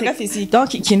kose kama gafise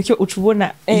donc ikintu cyo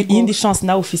ucubona iyindi chance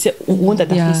nawe ufise uwundi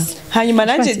adafise hanyuma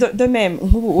nanje de même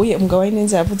nk'ubu uye umugabo ari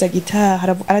neza yavuze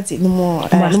gitara arazi numu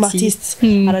artiste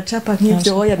aracapa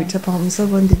nk'ivyo yabicapa mu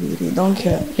misogonde ibiri donc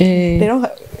rero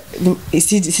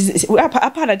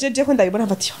apana jeje ko ndabibona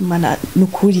bati mana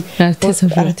nukuri aratesa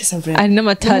vrai Ari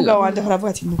n'amatala. umugabo wanje aravuga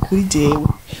ati nukuri jewe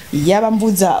yaba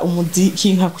mbuza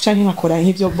umuziki nkakuca nkakora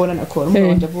nk'ivyo mbona nakora umugabo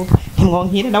wanje avuga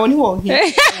ntimwonkire nawe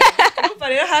ntiwonkire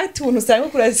rero hari tuntu usanga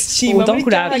kurashima Udon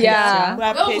kurabya.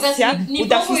 kurapesya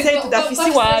udafise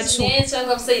iwacu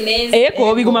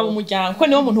eko biguma mu muryango ko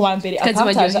niwo muntu wa mbere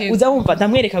apantaje uza wumva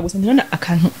ndamwereka gusa ndibona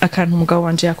akantu umugabo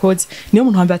wanje yakoze niwo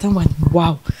muntu wa mbere atangwa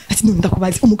wow ati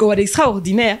ndakubaza umugabo wa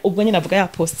extraordinaire ubwo nyine avuga ya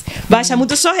post basha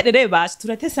mudushoherere basha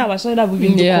turatesa abashorera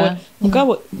ibintu dukora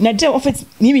mugabo naje en fait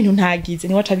ni ibintu ntagize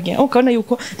ni wacha bigena ukabona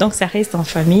yuko donc ça reste en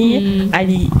famille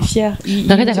ali fier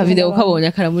Nakajya ka video ukabonye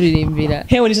akaramuririmbira.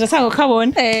 hewe nije nasanga ukabona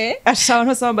ashaka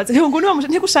ntose bambaza hewe ngo ni wamushe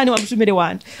ntikushani wamushimire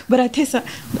wanje baratesa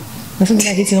nasanze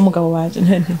nagize n'umugabo wanje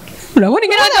Urabona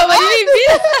ingene abantu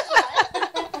baririmbira.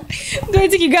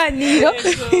 Ndetse ikiganiro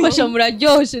basha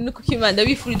muraryoshe nuko Kimana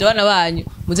bifurije abana banyu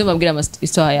muze mabwira ama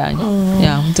histoire yanyu.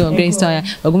 Ya muze mabwira histoire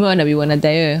bagume banabibona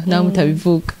d'ailleurs nawe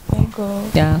mutabivuga.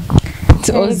 Ya.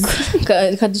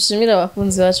 kadushimira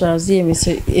abakunzi bacu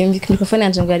baravyiyemise mikrofone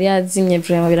yanje ngo yari yazimye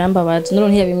vraiment birambabaje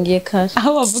none ntiyabimbwiye kare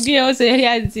Aho bavugiye hose yari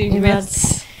yazimye.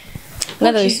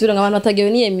 ngada bisubira abantu batagewe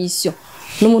ni emission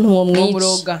n'umuntu mu mwici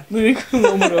Umuroga.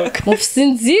 mufise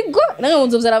inzigo nange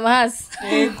muzovyara amahasi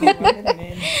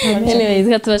anyways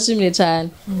katubashimire cyane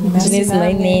Jineze na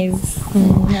Inez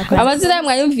abazira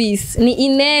mwayumvise ni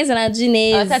Inez na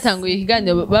Jineze Abatatanguye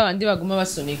ikiganiro babandi baguma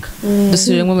basunika.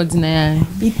 Dusubiremo amazina yayo.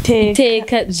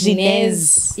 iteka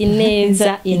Jineze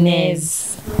Ineza Inez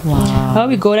aho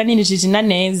bigora ni jijina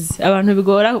neza abantu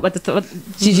bigora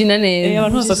Jijina neza.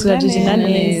 abantu bose basuka jijina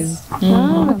neza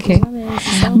Okay.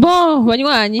 Bon,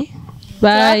 banywanyi.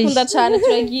 Bye. turakunda cyane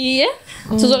turagiye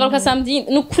tuzogaruka samedi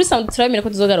kuri samedi turabemera ko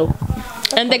tuzogaruka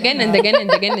And again and again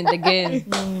and again and again.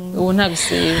 Ubu nta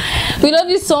gusiba. we love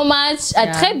you so much à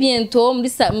très bientôt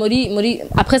muri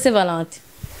après Saint Valentin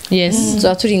Yes.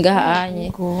 tuba turi ngaha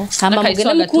anye hama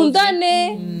mugende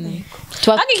mukundane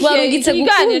twarungitse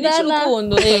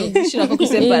gukundana Shira ko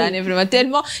kuseparane vraiment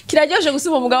tellement kiraryoshe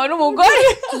gusuma umugabo n'umugore.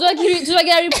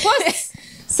 tuzagira repost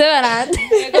Saint Valentin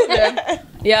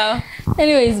Yeah.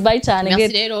 anyways bye cyane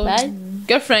Merci rero. bye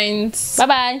Girlfriends. bye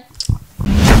bye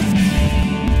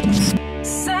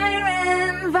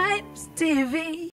Siren Vibes TV.